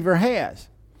believer has.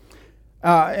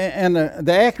 And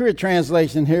the accurate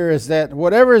translation here is that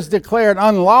whatever is declared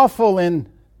unlawful in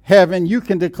heaven, you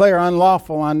can declare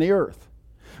unlawful on the earth.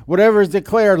 Whatever is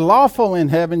declared lawful in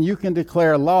heaven, you can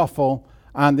declare lawful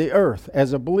on the earth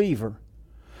as a believer.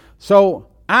 So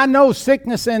I know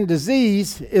sickness and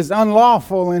disease is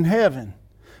unlawful in heaven.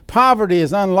 Poverty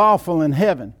is unlawful in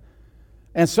heaven.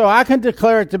 And so I can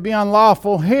declare it to be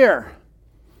unlawful here.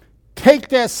 Take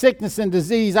that sickness and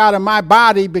disease out of my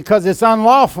body, because it's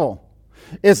unlawful.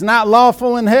 It's not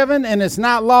lawful in heaven, and it's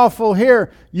not lawful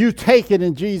here. You take it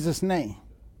in Jesus' name.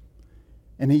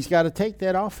 And he's got to take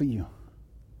that off of you.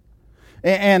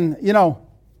 And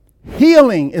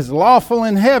healing is lawful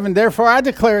in heaven. Therefore, I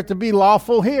declare it to be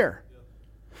lawful here.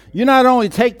 You not only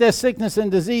take that sickness and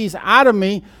disease out of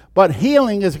me, but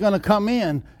healing is going to come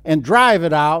in and drive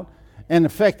it out and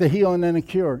affect the healing and the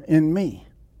cure in me.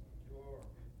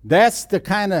 That's the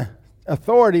kind of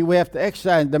authority we have to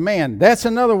exercise and demand. That's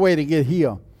another way to get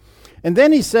healed. And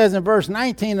then he says in verse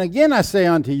 19, again I say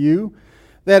unto you,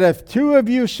 that if two of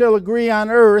you shall agree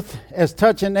on earth as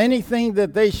touching anything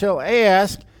that they shall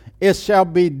ask, it shall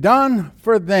be done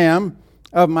for them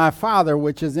of my Father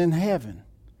which is in heaven.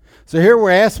 So here we're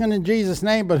asking in Jesus'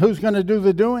 name, but who's going to do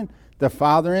the doing? The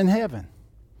Father in heaven.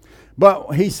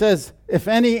 But he says, if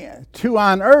any two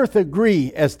on earth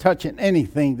agree as touching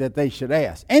anything that they should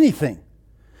ask. Anything.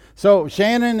 So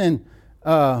Shannon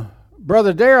and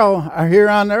Brother Darrell are here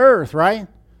on the earth, right?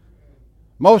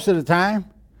 Most of the time.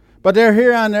 But they're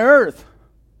here on the earth.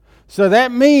 So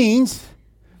that means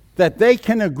that they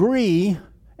can agree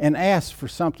and ask for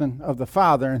something of the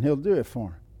Father, and he'll do it for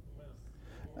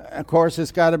them. Of course,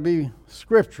 it's got to be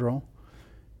scriptural.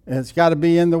 It's got to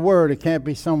be in the Word. It can't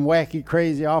be some wacky,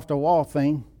 crazy, off-the-wall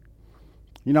thing.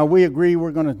 We agree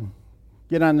we're going to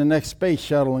get on the next space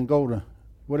shuttle and go to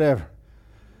whatever.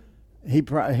 He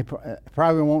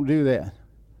probably won't do that.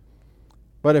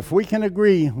 But if we can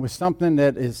agree with something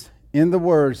that is in the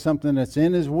Word, something that's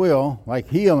in His will, like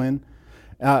healing,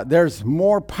 there's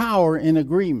more power in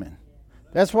agreement.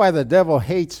 That's why the devil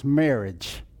hates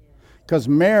marriage. Because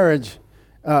marriage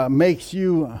makes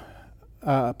you,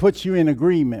 puts you in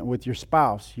agreement with your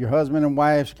spouse. Your husband and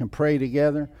wives can pray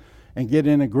together, and get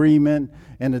in agreement,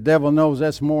 and the devil knows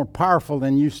that's more powerful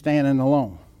than you standing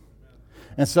alone.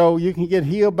 And so you can get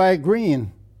healed by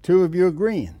agreeing, two of you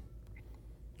agreeing.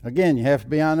 Again, you have to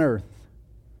be on earth.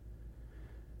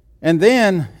 And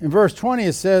then in verse 20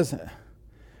 it says,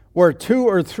 where two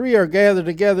or three are gathered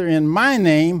together in my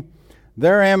name,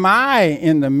 there am I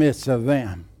in the midst of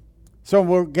them. So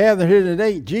we're gathered here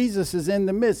today. Jesus is in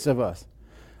the midst of us.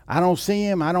 I don't see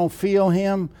him. I don't feel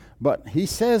him. But he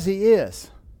says he is.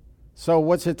 So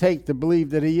what's it take to believe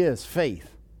that he is?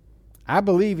 Faith. I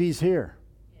believe he's here.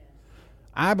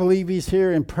 I believe he's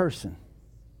here in person,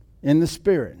 in the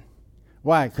Spirit.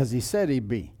 Why? Because he said he'd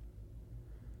be.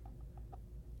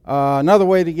 Another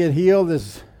way to get healed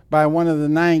is by one of the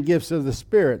 9 gifts of the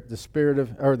Spirit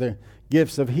or the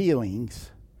gifts of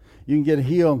healings. You can get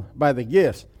healed by the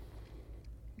gifts.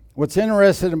 What's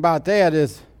interesting about that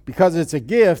is because it's a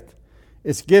gift,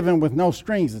 it's given with no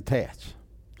strings attached.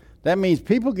 That means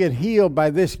people get healed by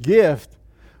this gift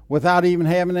without even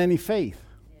having any faith.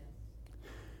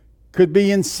 Could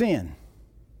be in sin.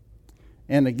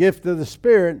 And the gift of the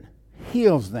Spirit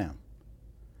heals them.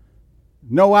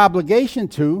 No obligation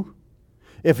to.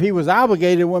 If he was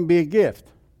obligated, it wouldn't be a gift.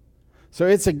 So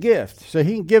it's a gift. So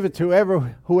he can give it to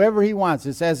whoever he wants.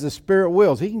 It's as the Spirit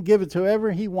wills. He can give it to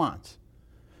whoever he wants.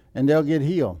 And they'll get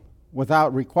healed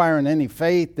without requiring any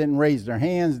faith, didn't raise their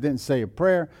hands, didn't say a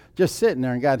prayer, just sitting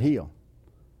there and got healed.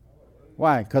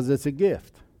 Why? Because it's a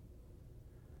gift.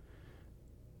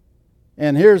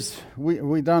 And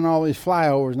we done all these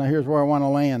flyovers. Now here's where I want to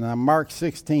land. Mark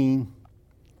 16,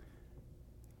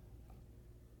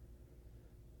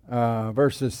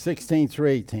 verses 16 through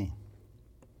 18.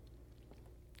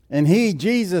 And he,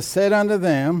 Jesus, said unto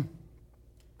them,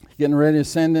 getting ready to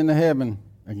ascend into heaven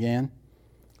again,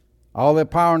 all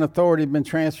that power and authority had been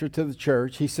transferred to the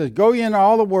church. He says, go ye into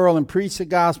all the world and preach the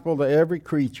gospel to every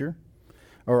creature,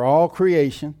 or all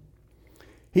creation.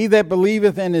 He that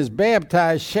believeth and is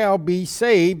baptized shall be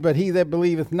saved, but he that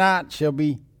believeth not shall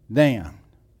be damned.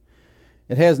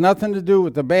 It has nothing to do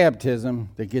with the baptism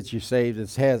that gets you saved.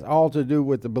 It has all to do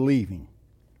with the believing.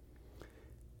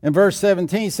 And verse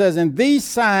 17 says, and these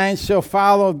signs shall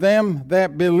follow them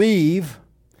that believe.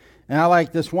 And I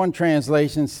like this one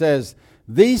translation says,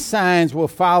 these signs will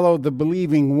follow the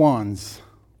believing ones.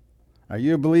 Are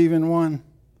you a believing one?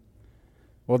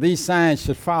 Well, these signs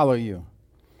should follow you.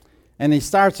 And he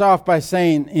starts off by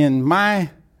saying, in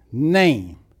my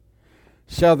name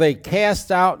shall they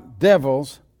cast out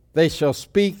devils, they shall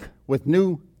speak with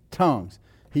new tongues.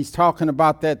 He's talking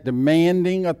about that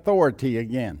demanding authority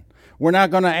again. We're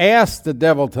not going to ask the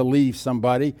devil to leave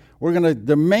somebody. We're going to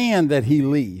demand that he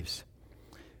leaves.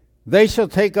 They shall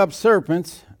take up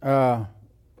serpents.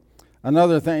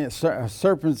 Another thing,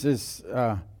 serpents is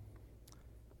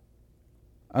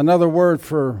another word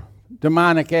for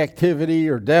demonic activity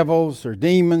or devils or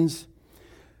demons.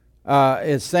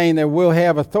 It's saying that we'll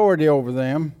have authority over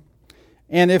them.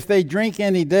 And if they drink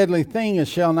any deadly thing, it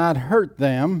shall not hurt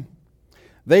them.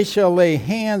 They shall lay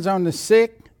hands on the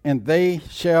sick, and they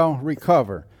shall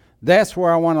recover. That's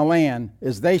where I want to land,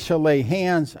 is they shall lay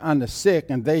hands on the sick,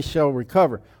 and they shall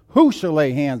recover. Who shall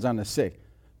lay hands on the sick?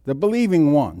 The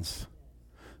believing ones.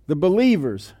 The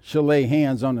believers shall lay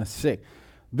hands on the sick.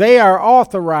 They are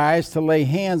authorized to lay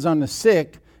hands on the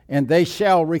sick, and they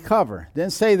shall recover. It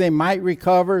didn't say they might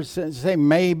recover. It didn't say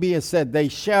maybe. It said they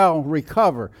shall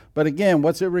recover. But again,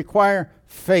 what's it require?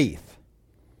 Faith.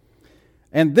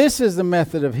 And this is the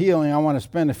method of healing I want to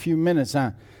spend a few minutes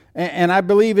on. And I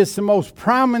believe it's the most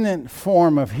prominent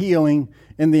form of healing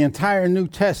in the entire New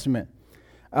Testament.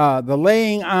 The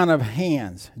laying on of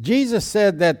hands. Jesus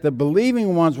said that the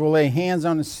believing ones will lay hands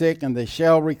on the sick and they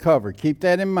shall recover. Keep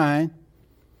that in mind.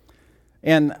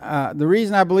 And the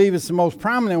reason I believe it's the most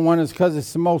prominent one is because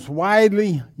it's the most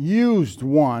widely used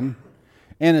one.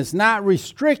 And it's not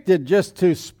restricted just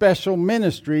to special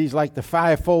ministries like the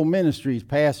fivefold ministries,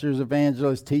 pastors,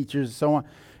 evangelists, teachers, and so on.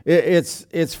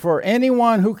 It's for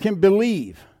anyone who can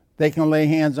believe. They can lay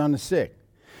hands on the sick.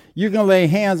 You can lay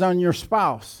hands on your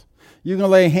spouse. You can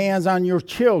lay hands on your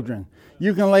children.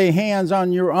 You can lay hands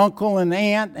on your uncle and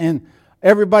aunt and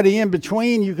everybody in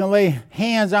between. You can lay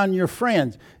hands on your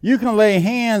friends. You can lay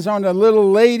hands on the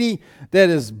little lady that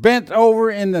is bent over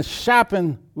in the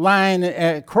shopping line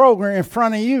at Kroger in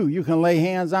front of you. You can lay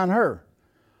hands on her.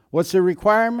 What's the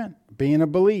requirement? Being a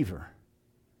believer.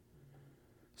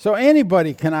 So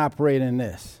anybody can operate in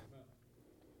this.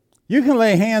 You can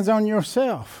lay hands on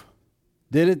yourself.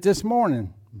 Did it this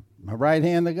morning. My right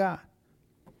hand to God.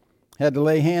 Had to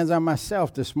lay hands on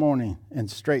myself this morning and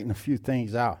straighten a few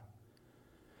things out.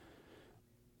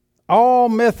 All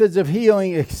methods of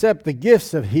healing except the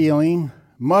gifts of healing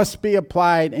must be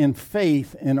applied in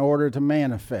faith in order to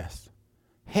manifest.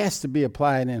 Has to be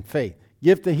applied in faith.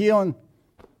 Gift of healing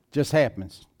just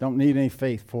happens. Don't need any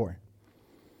faith for it.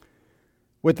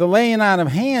 With the laying on of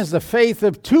hands, the faith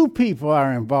of two people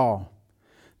are involved.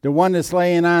 The one that's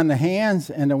laying on the hands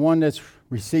and the one that's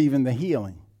receiving the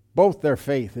healing. Both their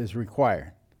faith is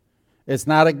required. It's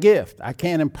not a gift. I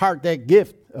can't impart that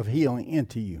gift of healing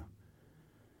into you.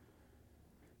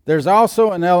 There's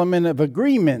also an element of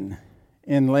agreement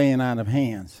in laying on of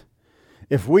hands.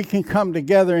 If we can come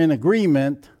together in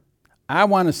agreement, I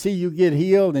want to see you get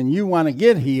healed and you want to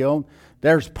get healed,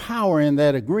 there's power in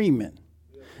that agreement.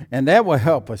 And that will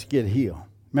help us get healed.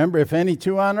 Remember, if any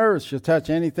two on earth shall touch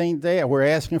anything there, we're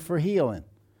asking for healing.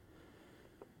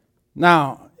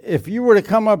 Now, if you were to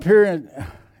come up here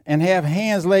and have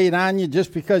hands laid on you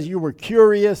just because you were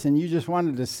curious and you just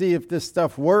wanted to see if this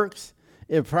stuff works,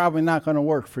 it's probably not going to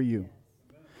work for you.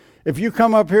 If you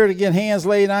come up here to get hands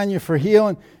laid on you for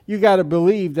healing, you got to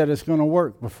believe that it's going to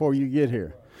work before you get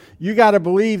here. You got to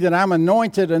believe that I'm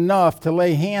anointed enough to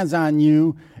lay hands on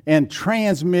you and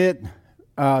transmit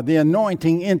the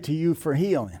anointing into you for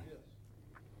healing.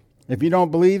 If you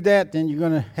don't believe that, then you're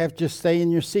going to have to just stay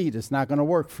in your seat. It's not going to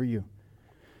work for you.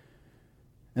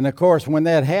 And of course, when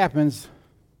that happens,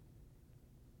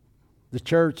 the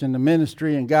church and the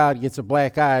ministry and God gets a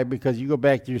black eye because you go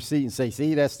back to your seat and say,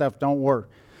 see, that stuff don't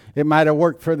work. It might have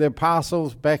worked for the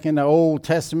apostles back in the Old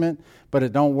Testament, but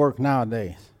it don't work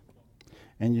nowadays.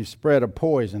 And you spread a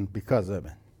poison because of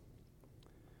it.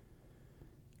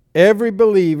 Every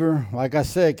believer, like I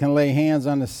said, can lay hands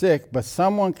on the sick, but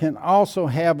someone can also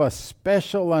have a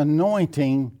special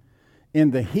anointing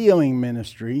in the healing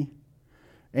ministry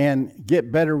and get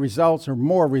better results or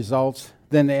more results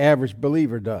than the average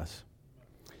believer does.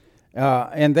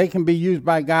 And they can be used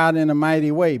by God in a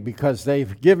mighty way because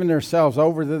they've given themselves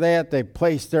over to that. They've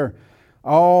placed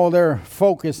all their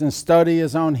focus and study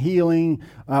is on healing.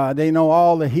 They know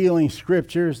all the healing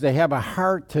scriptures. They have a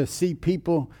heart to see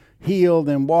people healed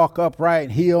and walk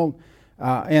upright, healed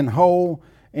and whole.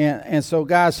 And so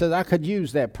God says, I could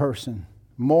use that person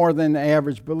more than the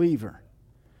average believer.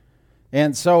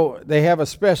 And so they have a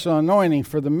special anointing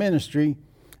for the ministry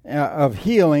of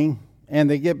healing, and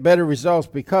they get better results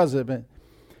because of it.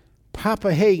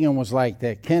 Papa Hagin was like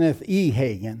that. Kenneth E.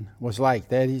 Hagin was like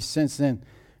that. He's since then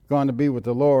gone to be with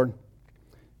the Lord.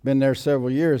 Been there several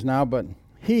years now, but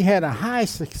he had a high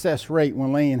success rate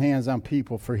when laying hands on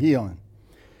people for healing.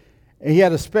 He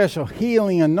had a special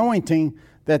healing anointing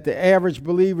that the average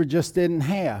believer just didn't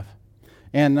have.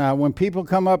 And when people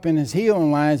come up in his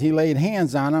healing lines, he laid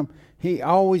hands on them. He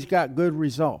always got good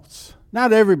results.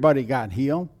 Not everybody got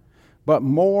healed, but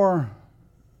more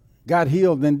got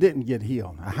healed than didn't get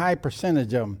healed. A high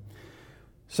percentage of them.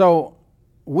 So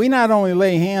we not only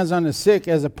lay hands on the sick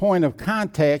as a point of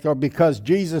contact or because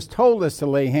Jesus told us to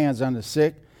lay hands on the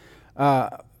sick,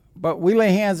 but we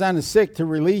lay hands on the sick to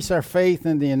release our faith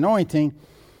in the anointing.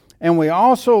 And we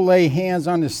also lay hands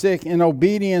on the sick in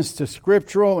obedience to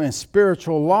scriptural and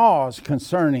spiritual laws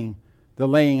concerning the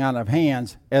laying on of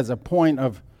hands as a point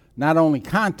of not only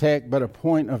contact, but a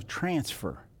point of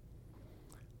transfer.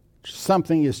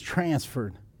 Something is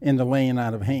transferred in the laying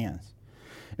on of hands.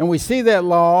 And we see that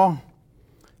law,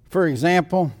 for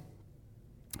example,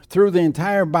 through the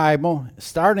entire Bible,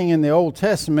 starting in the Old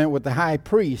Testament with the high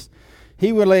priest.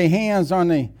 He would lay hands on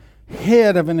the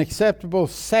head of an acceptable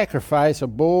sacrifice, a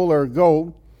bull or a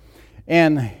goat,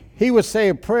 and he would say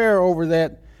a prayer over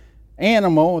that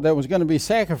animal that was going to be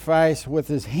sacrificed with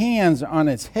his hands on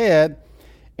its head.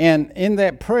 And in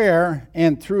that prayer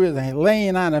and through the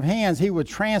laying on of hands, he would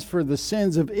transfer the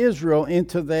sins of Israel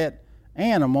into that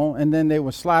animal, and then they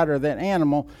would slaughter that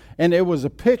animal. And it was a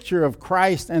picture of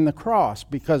Christ and the cross,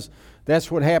 because that's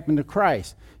what happened to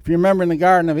Christ. If you remember in the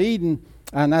Garden of Eden,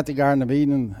 not the Garden of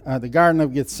Eden, the Garden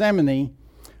of Gethsemane,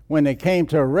 when they came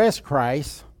to arrest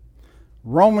Christ,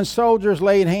 Roman soldiers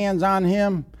laid hands on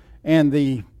him, and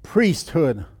the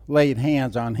priesthood laid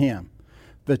hands on him.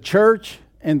 The church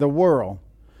and the world,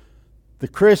 the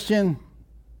Christian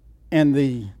and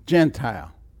the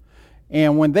Gentile.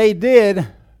 And when they did,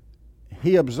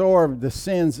 he absorbed the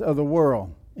sins of the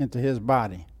world into his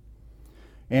body.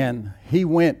 And he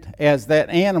went, as that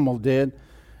animal did,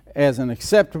 as an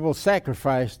acceptable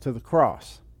sacrifice to the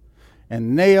cross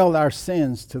and nailed our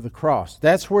sins to the cross.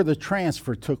 That's where the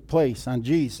transfer took place on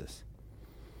Jesus.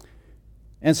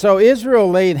 And so Israel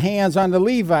laid hands on the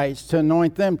Levites to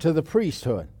anoint them to the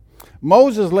priesthood.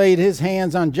 Moses laid his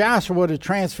hands on Joshua to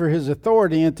transfer his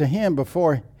authority into him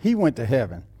before he went to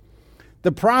heaven.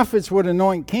 The prophets would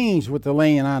anoint kings with the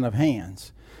laying on of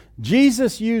hands.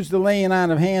 Jesus used the laying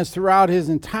on of hands throughout his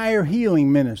entire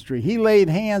healing ministry. He laid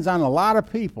hands on a lot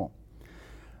of people.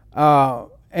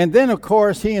 And then, of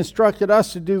course, he instructed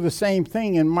us to do the same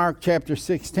thing in Mark chapter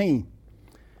 16.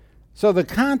 So the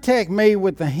contact made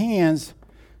with the hands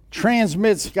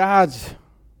transmits God's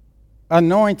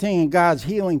anointing and God's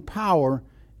healing power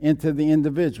into the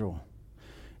individual.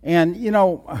 And, you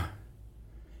know,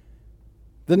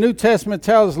 the New Testament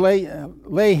tells us,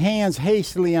 lay hands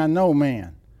hastily on no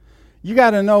man. You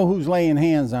got to know who's laying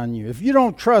hands on you. If you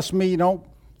don't trust me, don't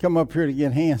come up here to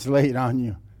get hands laid on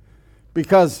you.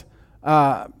 Because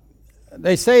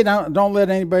they say don't let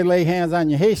anybody lay hands on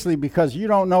you hastily, because you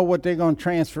don't know what they're going to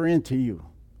transfer into you.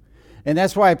 And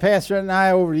that's why Pastor and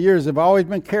I over the years have always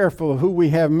been careful of who we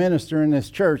have minister in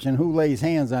this church and who lays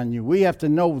hands on you. We have to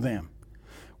know them.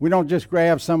 We don't just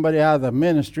grab somebody out of the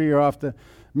ministry or off the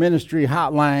ministry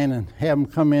hotline and have them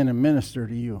come in and minister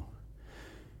to you.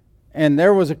 And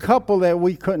there was a couple that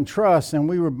we couldn't trust, and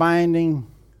we were binding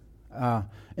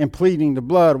and pleading the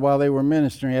blood while they were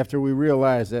ministering after we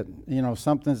realized that, you know,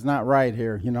 something's not right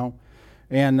here, you know.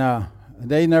 And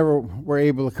they never were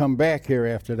able to come back here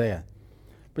after that.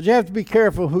 But you have to be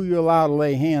careful who you allow to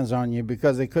lay hands on you,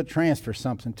 because they could transfer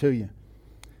something to you.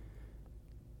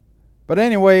 But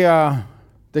anyway,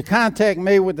 the contact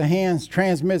made with the hands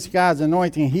transmits God's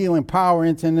anointing and healing power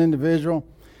into an individual.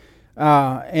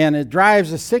 And it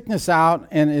drives the sickness out,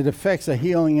 and it affects a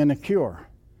healing and a cure.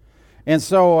 And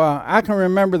so I can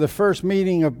remember the first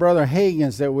meeting of Brother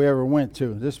Hagin's that we ever went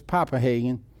to. This is Papa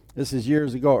Hagin. This is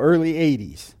years ago, early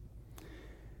 80s.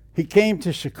 He came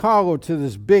to Chicago to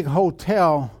this big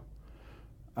hotel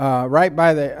right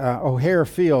by the O'Hare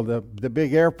Field, the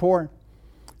big airport.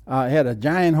 It had a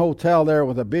giant hotel there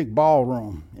with a big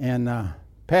ballroom. And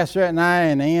Pastor and I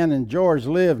and Ann and George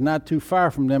lived not too far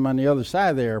from them on the other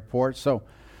side of the airport. So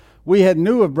we had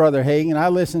knew of Brother Hagin. I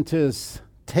listened to his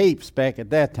tapes back at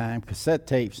that time, cassette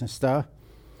tapes and stuff,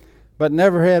 but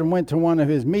never had went to one of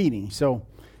his meetings. So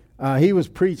he was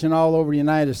preaching all over the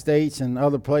United States and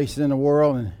other places in the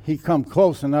world, and he come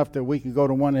close enough that we could go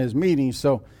to one of his meetings.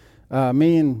 So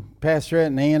me and Pastor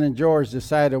and Ann and George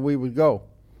decided we would go.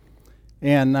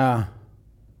 And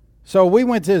so we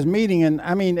went to his meeting, and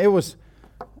I mean,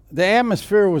 the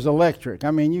atmosphere was electric.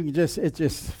 I mean, it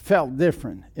just felt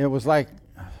different. It was like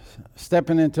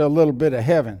stepping into a little bit of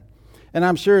heaven. And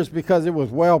I'm sure it's because it was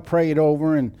well prayed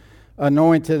over and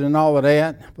anointed and all of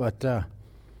that. But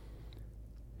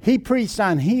he preached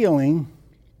on healing.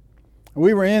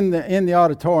 We were in the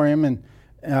auditorium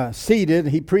and seated.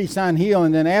 He preached on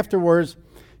healing. Then afterwards,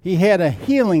 he had a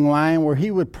healing line where he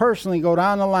would personally go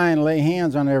down the line and lay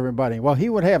hands on everybody. Well, he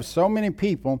would have so many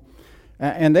people.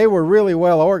 And they were really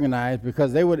well organized,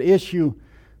 because they would issue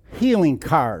healing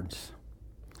cards.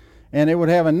 And it would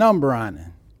have a number on it.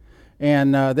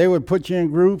 And they would put you in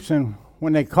groups, and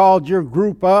when they called your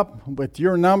group up with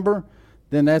your number,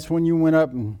 then that's when you went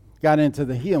up and got into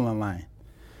the healing line.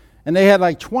 And they had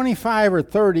like 25 or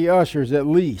 30 ushers at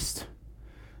least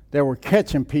that were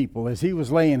catching people as he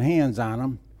was laying hands on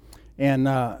them. And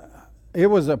it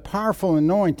was a powerful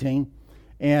anointing.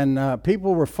 And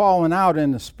people were falling out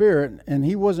in the spirit, and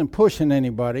he wasn't pushing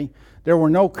anybody. There were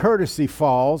no courtesy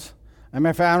falls. I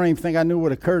don't even think I knew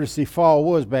what a courtesy fall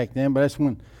was back then, but that's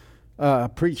when a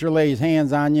preacher lays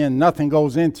hands on you and nothing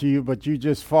goes into you, but you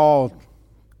just fall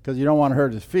because you don't want to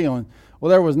hurt his feelings. Well,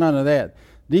 there was none of that.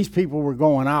 These people were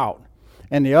going out,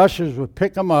 and the ushers would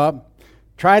pick them up,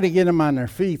 try to get them on their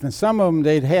feet, and some of them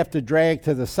they'd have to drag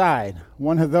to the side.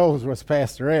 One of those was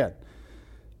Pastor Ed.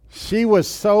 She was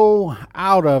so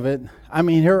out of it. I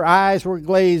mean, her eyes were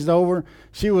glazed over.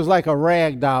 She was like a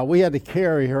rag doll. We had to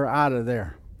carry her out of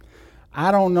there.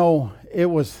 I don't know. It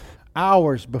was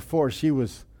hours before she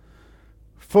was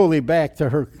fully back to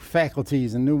her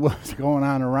faculties and knew what was going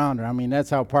on around her. I mean,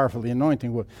 that's how powerful the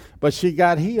anointing was. But she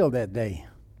got healed that day.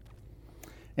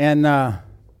 And, well,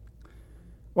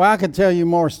 I could tell you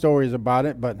more stories about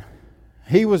it, but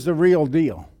he was the real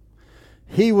deal.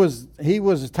 He was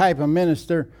the type of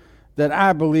minister that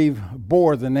I believe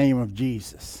bore the name of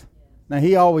Jesus. Now,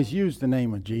 he always used the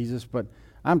name of Jesus, but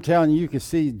I'm telling you, you could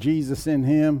see Jesus in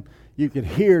him. You could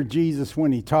hear Jesus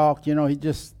when he talked. You know, he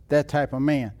just that type of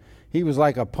man. He was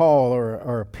like a Paul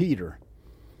or a Peter.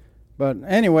 But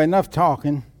anyway, enough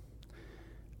talking.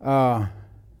 The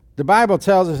Bible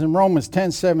tells us in Romans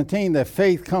 10:17 that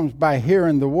faith comes by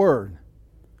hearing the word.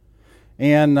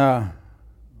 And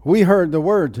we heard the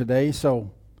word today, so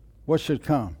what should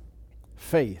come?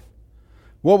 Faith.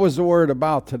 What was the word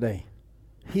about today?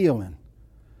 Healing.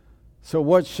 So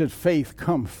what should faith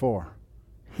come for?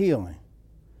 Healing.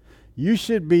 You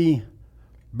should be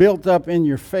built up in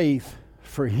your faith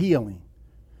for healing.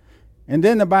 And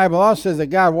then the Bible also says that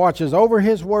God watches over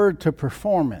his word to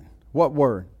perform it. What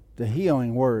word? The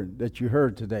healing word that you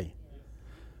heard today.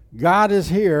 God is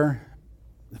here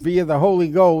via the Holy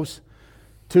Ghost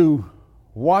to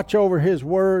watch over his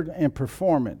word and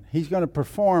perform it. He's going to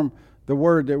perform the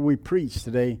word that we preach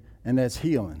today, and that's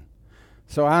healing.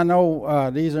 So I know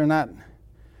these are not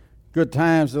good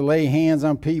times to lay hands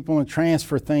on people and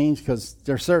transfer things, because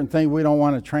there's certain things we don't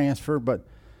want to transfer, but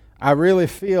I really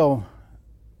feel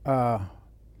an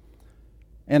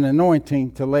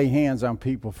anointing to lay hands on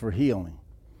people for healing.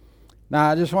 Now,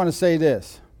 I just want to say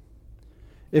this.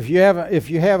 If you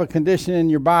have a condition in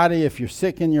your body, if you're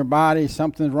sick in your body,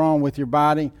 something's wrong with your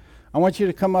body, I want you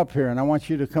to come up here, and I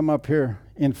want you to come up here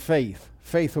in faith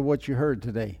of what you heard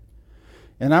today.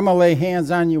 And I'm going to lay hands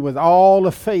on you with all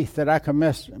the faith that I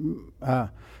can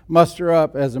muster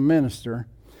up as a minister,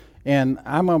 and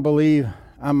I'm going to believe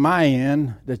on my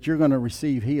end that you're going to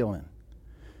receive healing.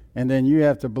 And then you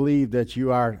have to believe that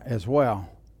you are as well.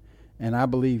 And I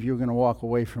believe you're going to walk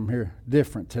away from here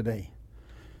different today.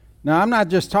 Now, I'm not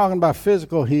just talking about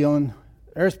physical healing.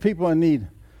 There's people that need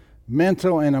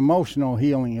mental and emotional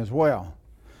healing as well.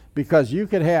 Because you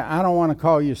could have, I don't want to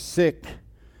call you sick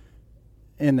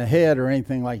in the head or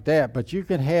anything like that, but you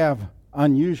could have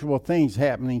unusual things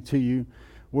happening to you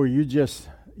where you just,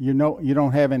 you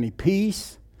don't have any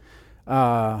peace.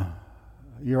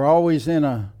 You're always in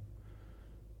a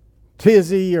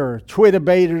tizzy or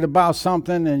twitterbated about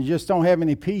something, and you just don't have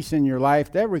any peace in your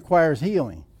life. That requires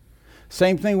healing.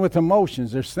 Same thing with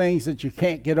emotions. There's things that you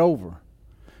can't get over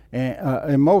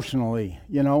emotionally,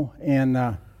 and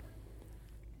I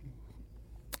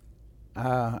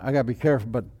got to be careful,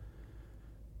 but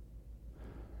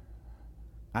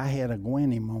I had a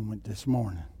Gwenny moment this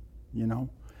morning,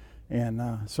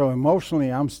 and so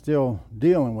emotionally I'm still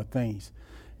dealing with things,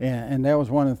 and that was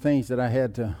one of the things that I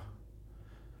had to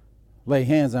lay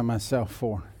hands on myself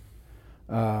for.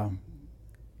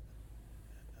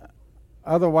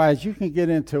 Otherwise, you can get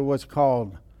into what's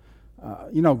called,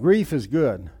 grief is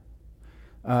good.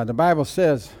 The Bible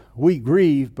says we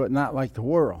grieve, but not like the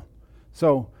world.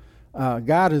 So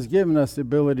God has given us the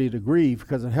ability to grieve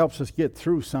because it helps us get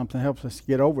through something, helps us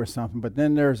get over something. But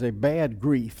then there's a bad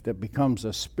grief that becomes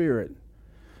a spirit.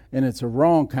 And it's a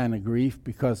wrong kind of grief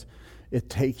because it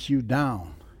takes you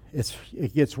down.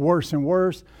 It gets worse and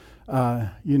worse.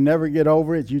 You never get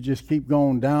over it. You just keep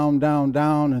going down, down,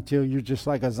 down until you're just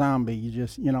like a zombie. You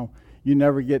just, you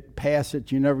never get past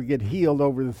it. You never get healed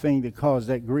over the thing that caused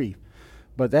that grief.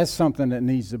 But that's something that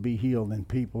needs to be healed in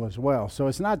people as well. So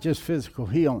it's not just physical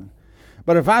healing.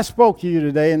 But if I spoke to you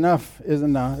today, enough is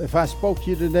enough. If I spoke to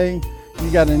you today,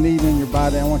 you got a need in your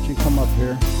body, I want you to come up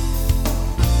here.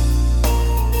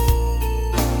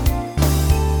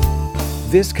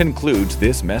 This concludes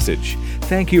this message.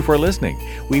 Thank you for listening.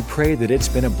 We pray that it's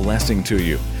been a blessing to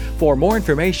you. For more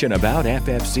information about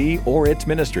FFC or its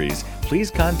ministries, please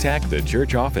contact the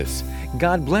church office.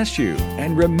 God bless you,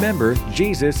 and remember,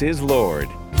 Jesus is Lord.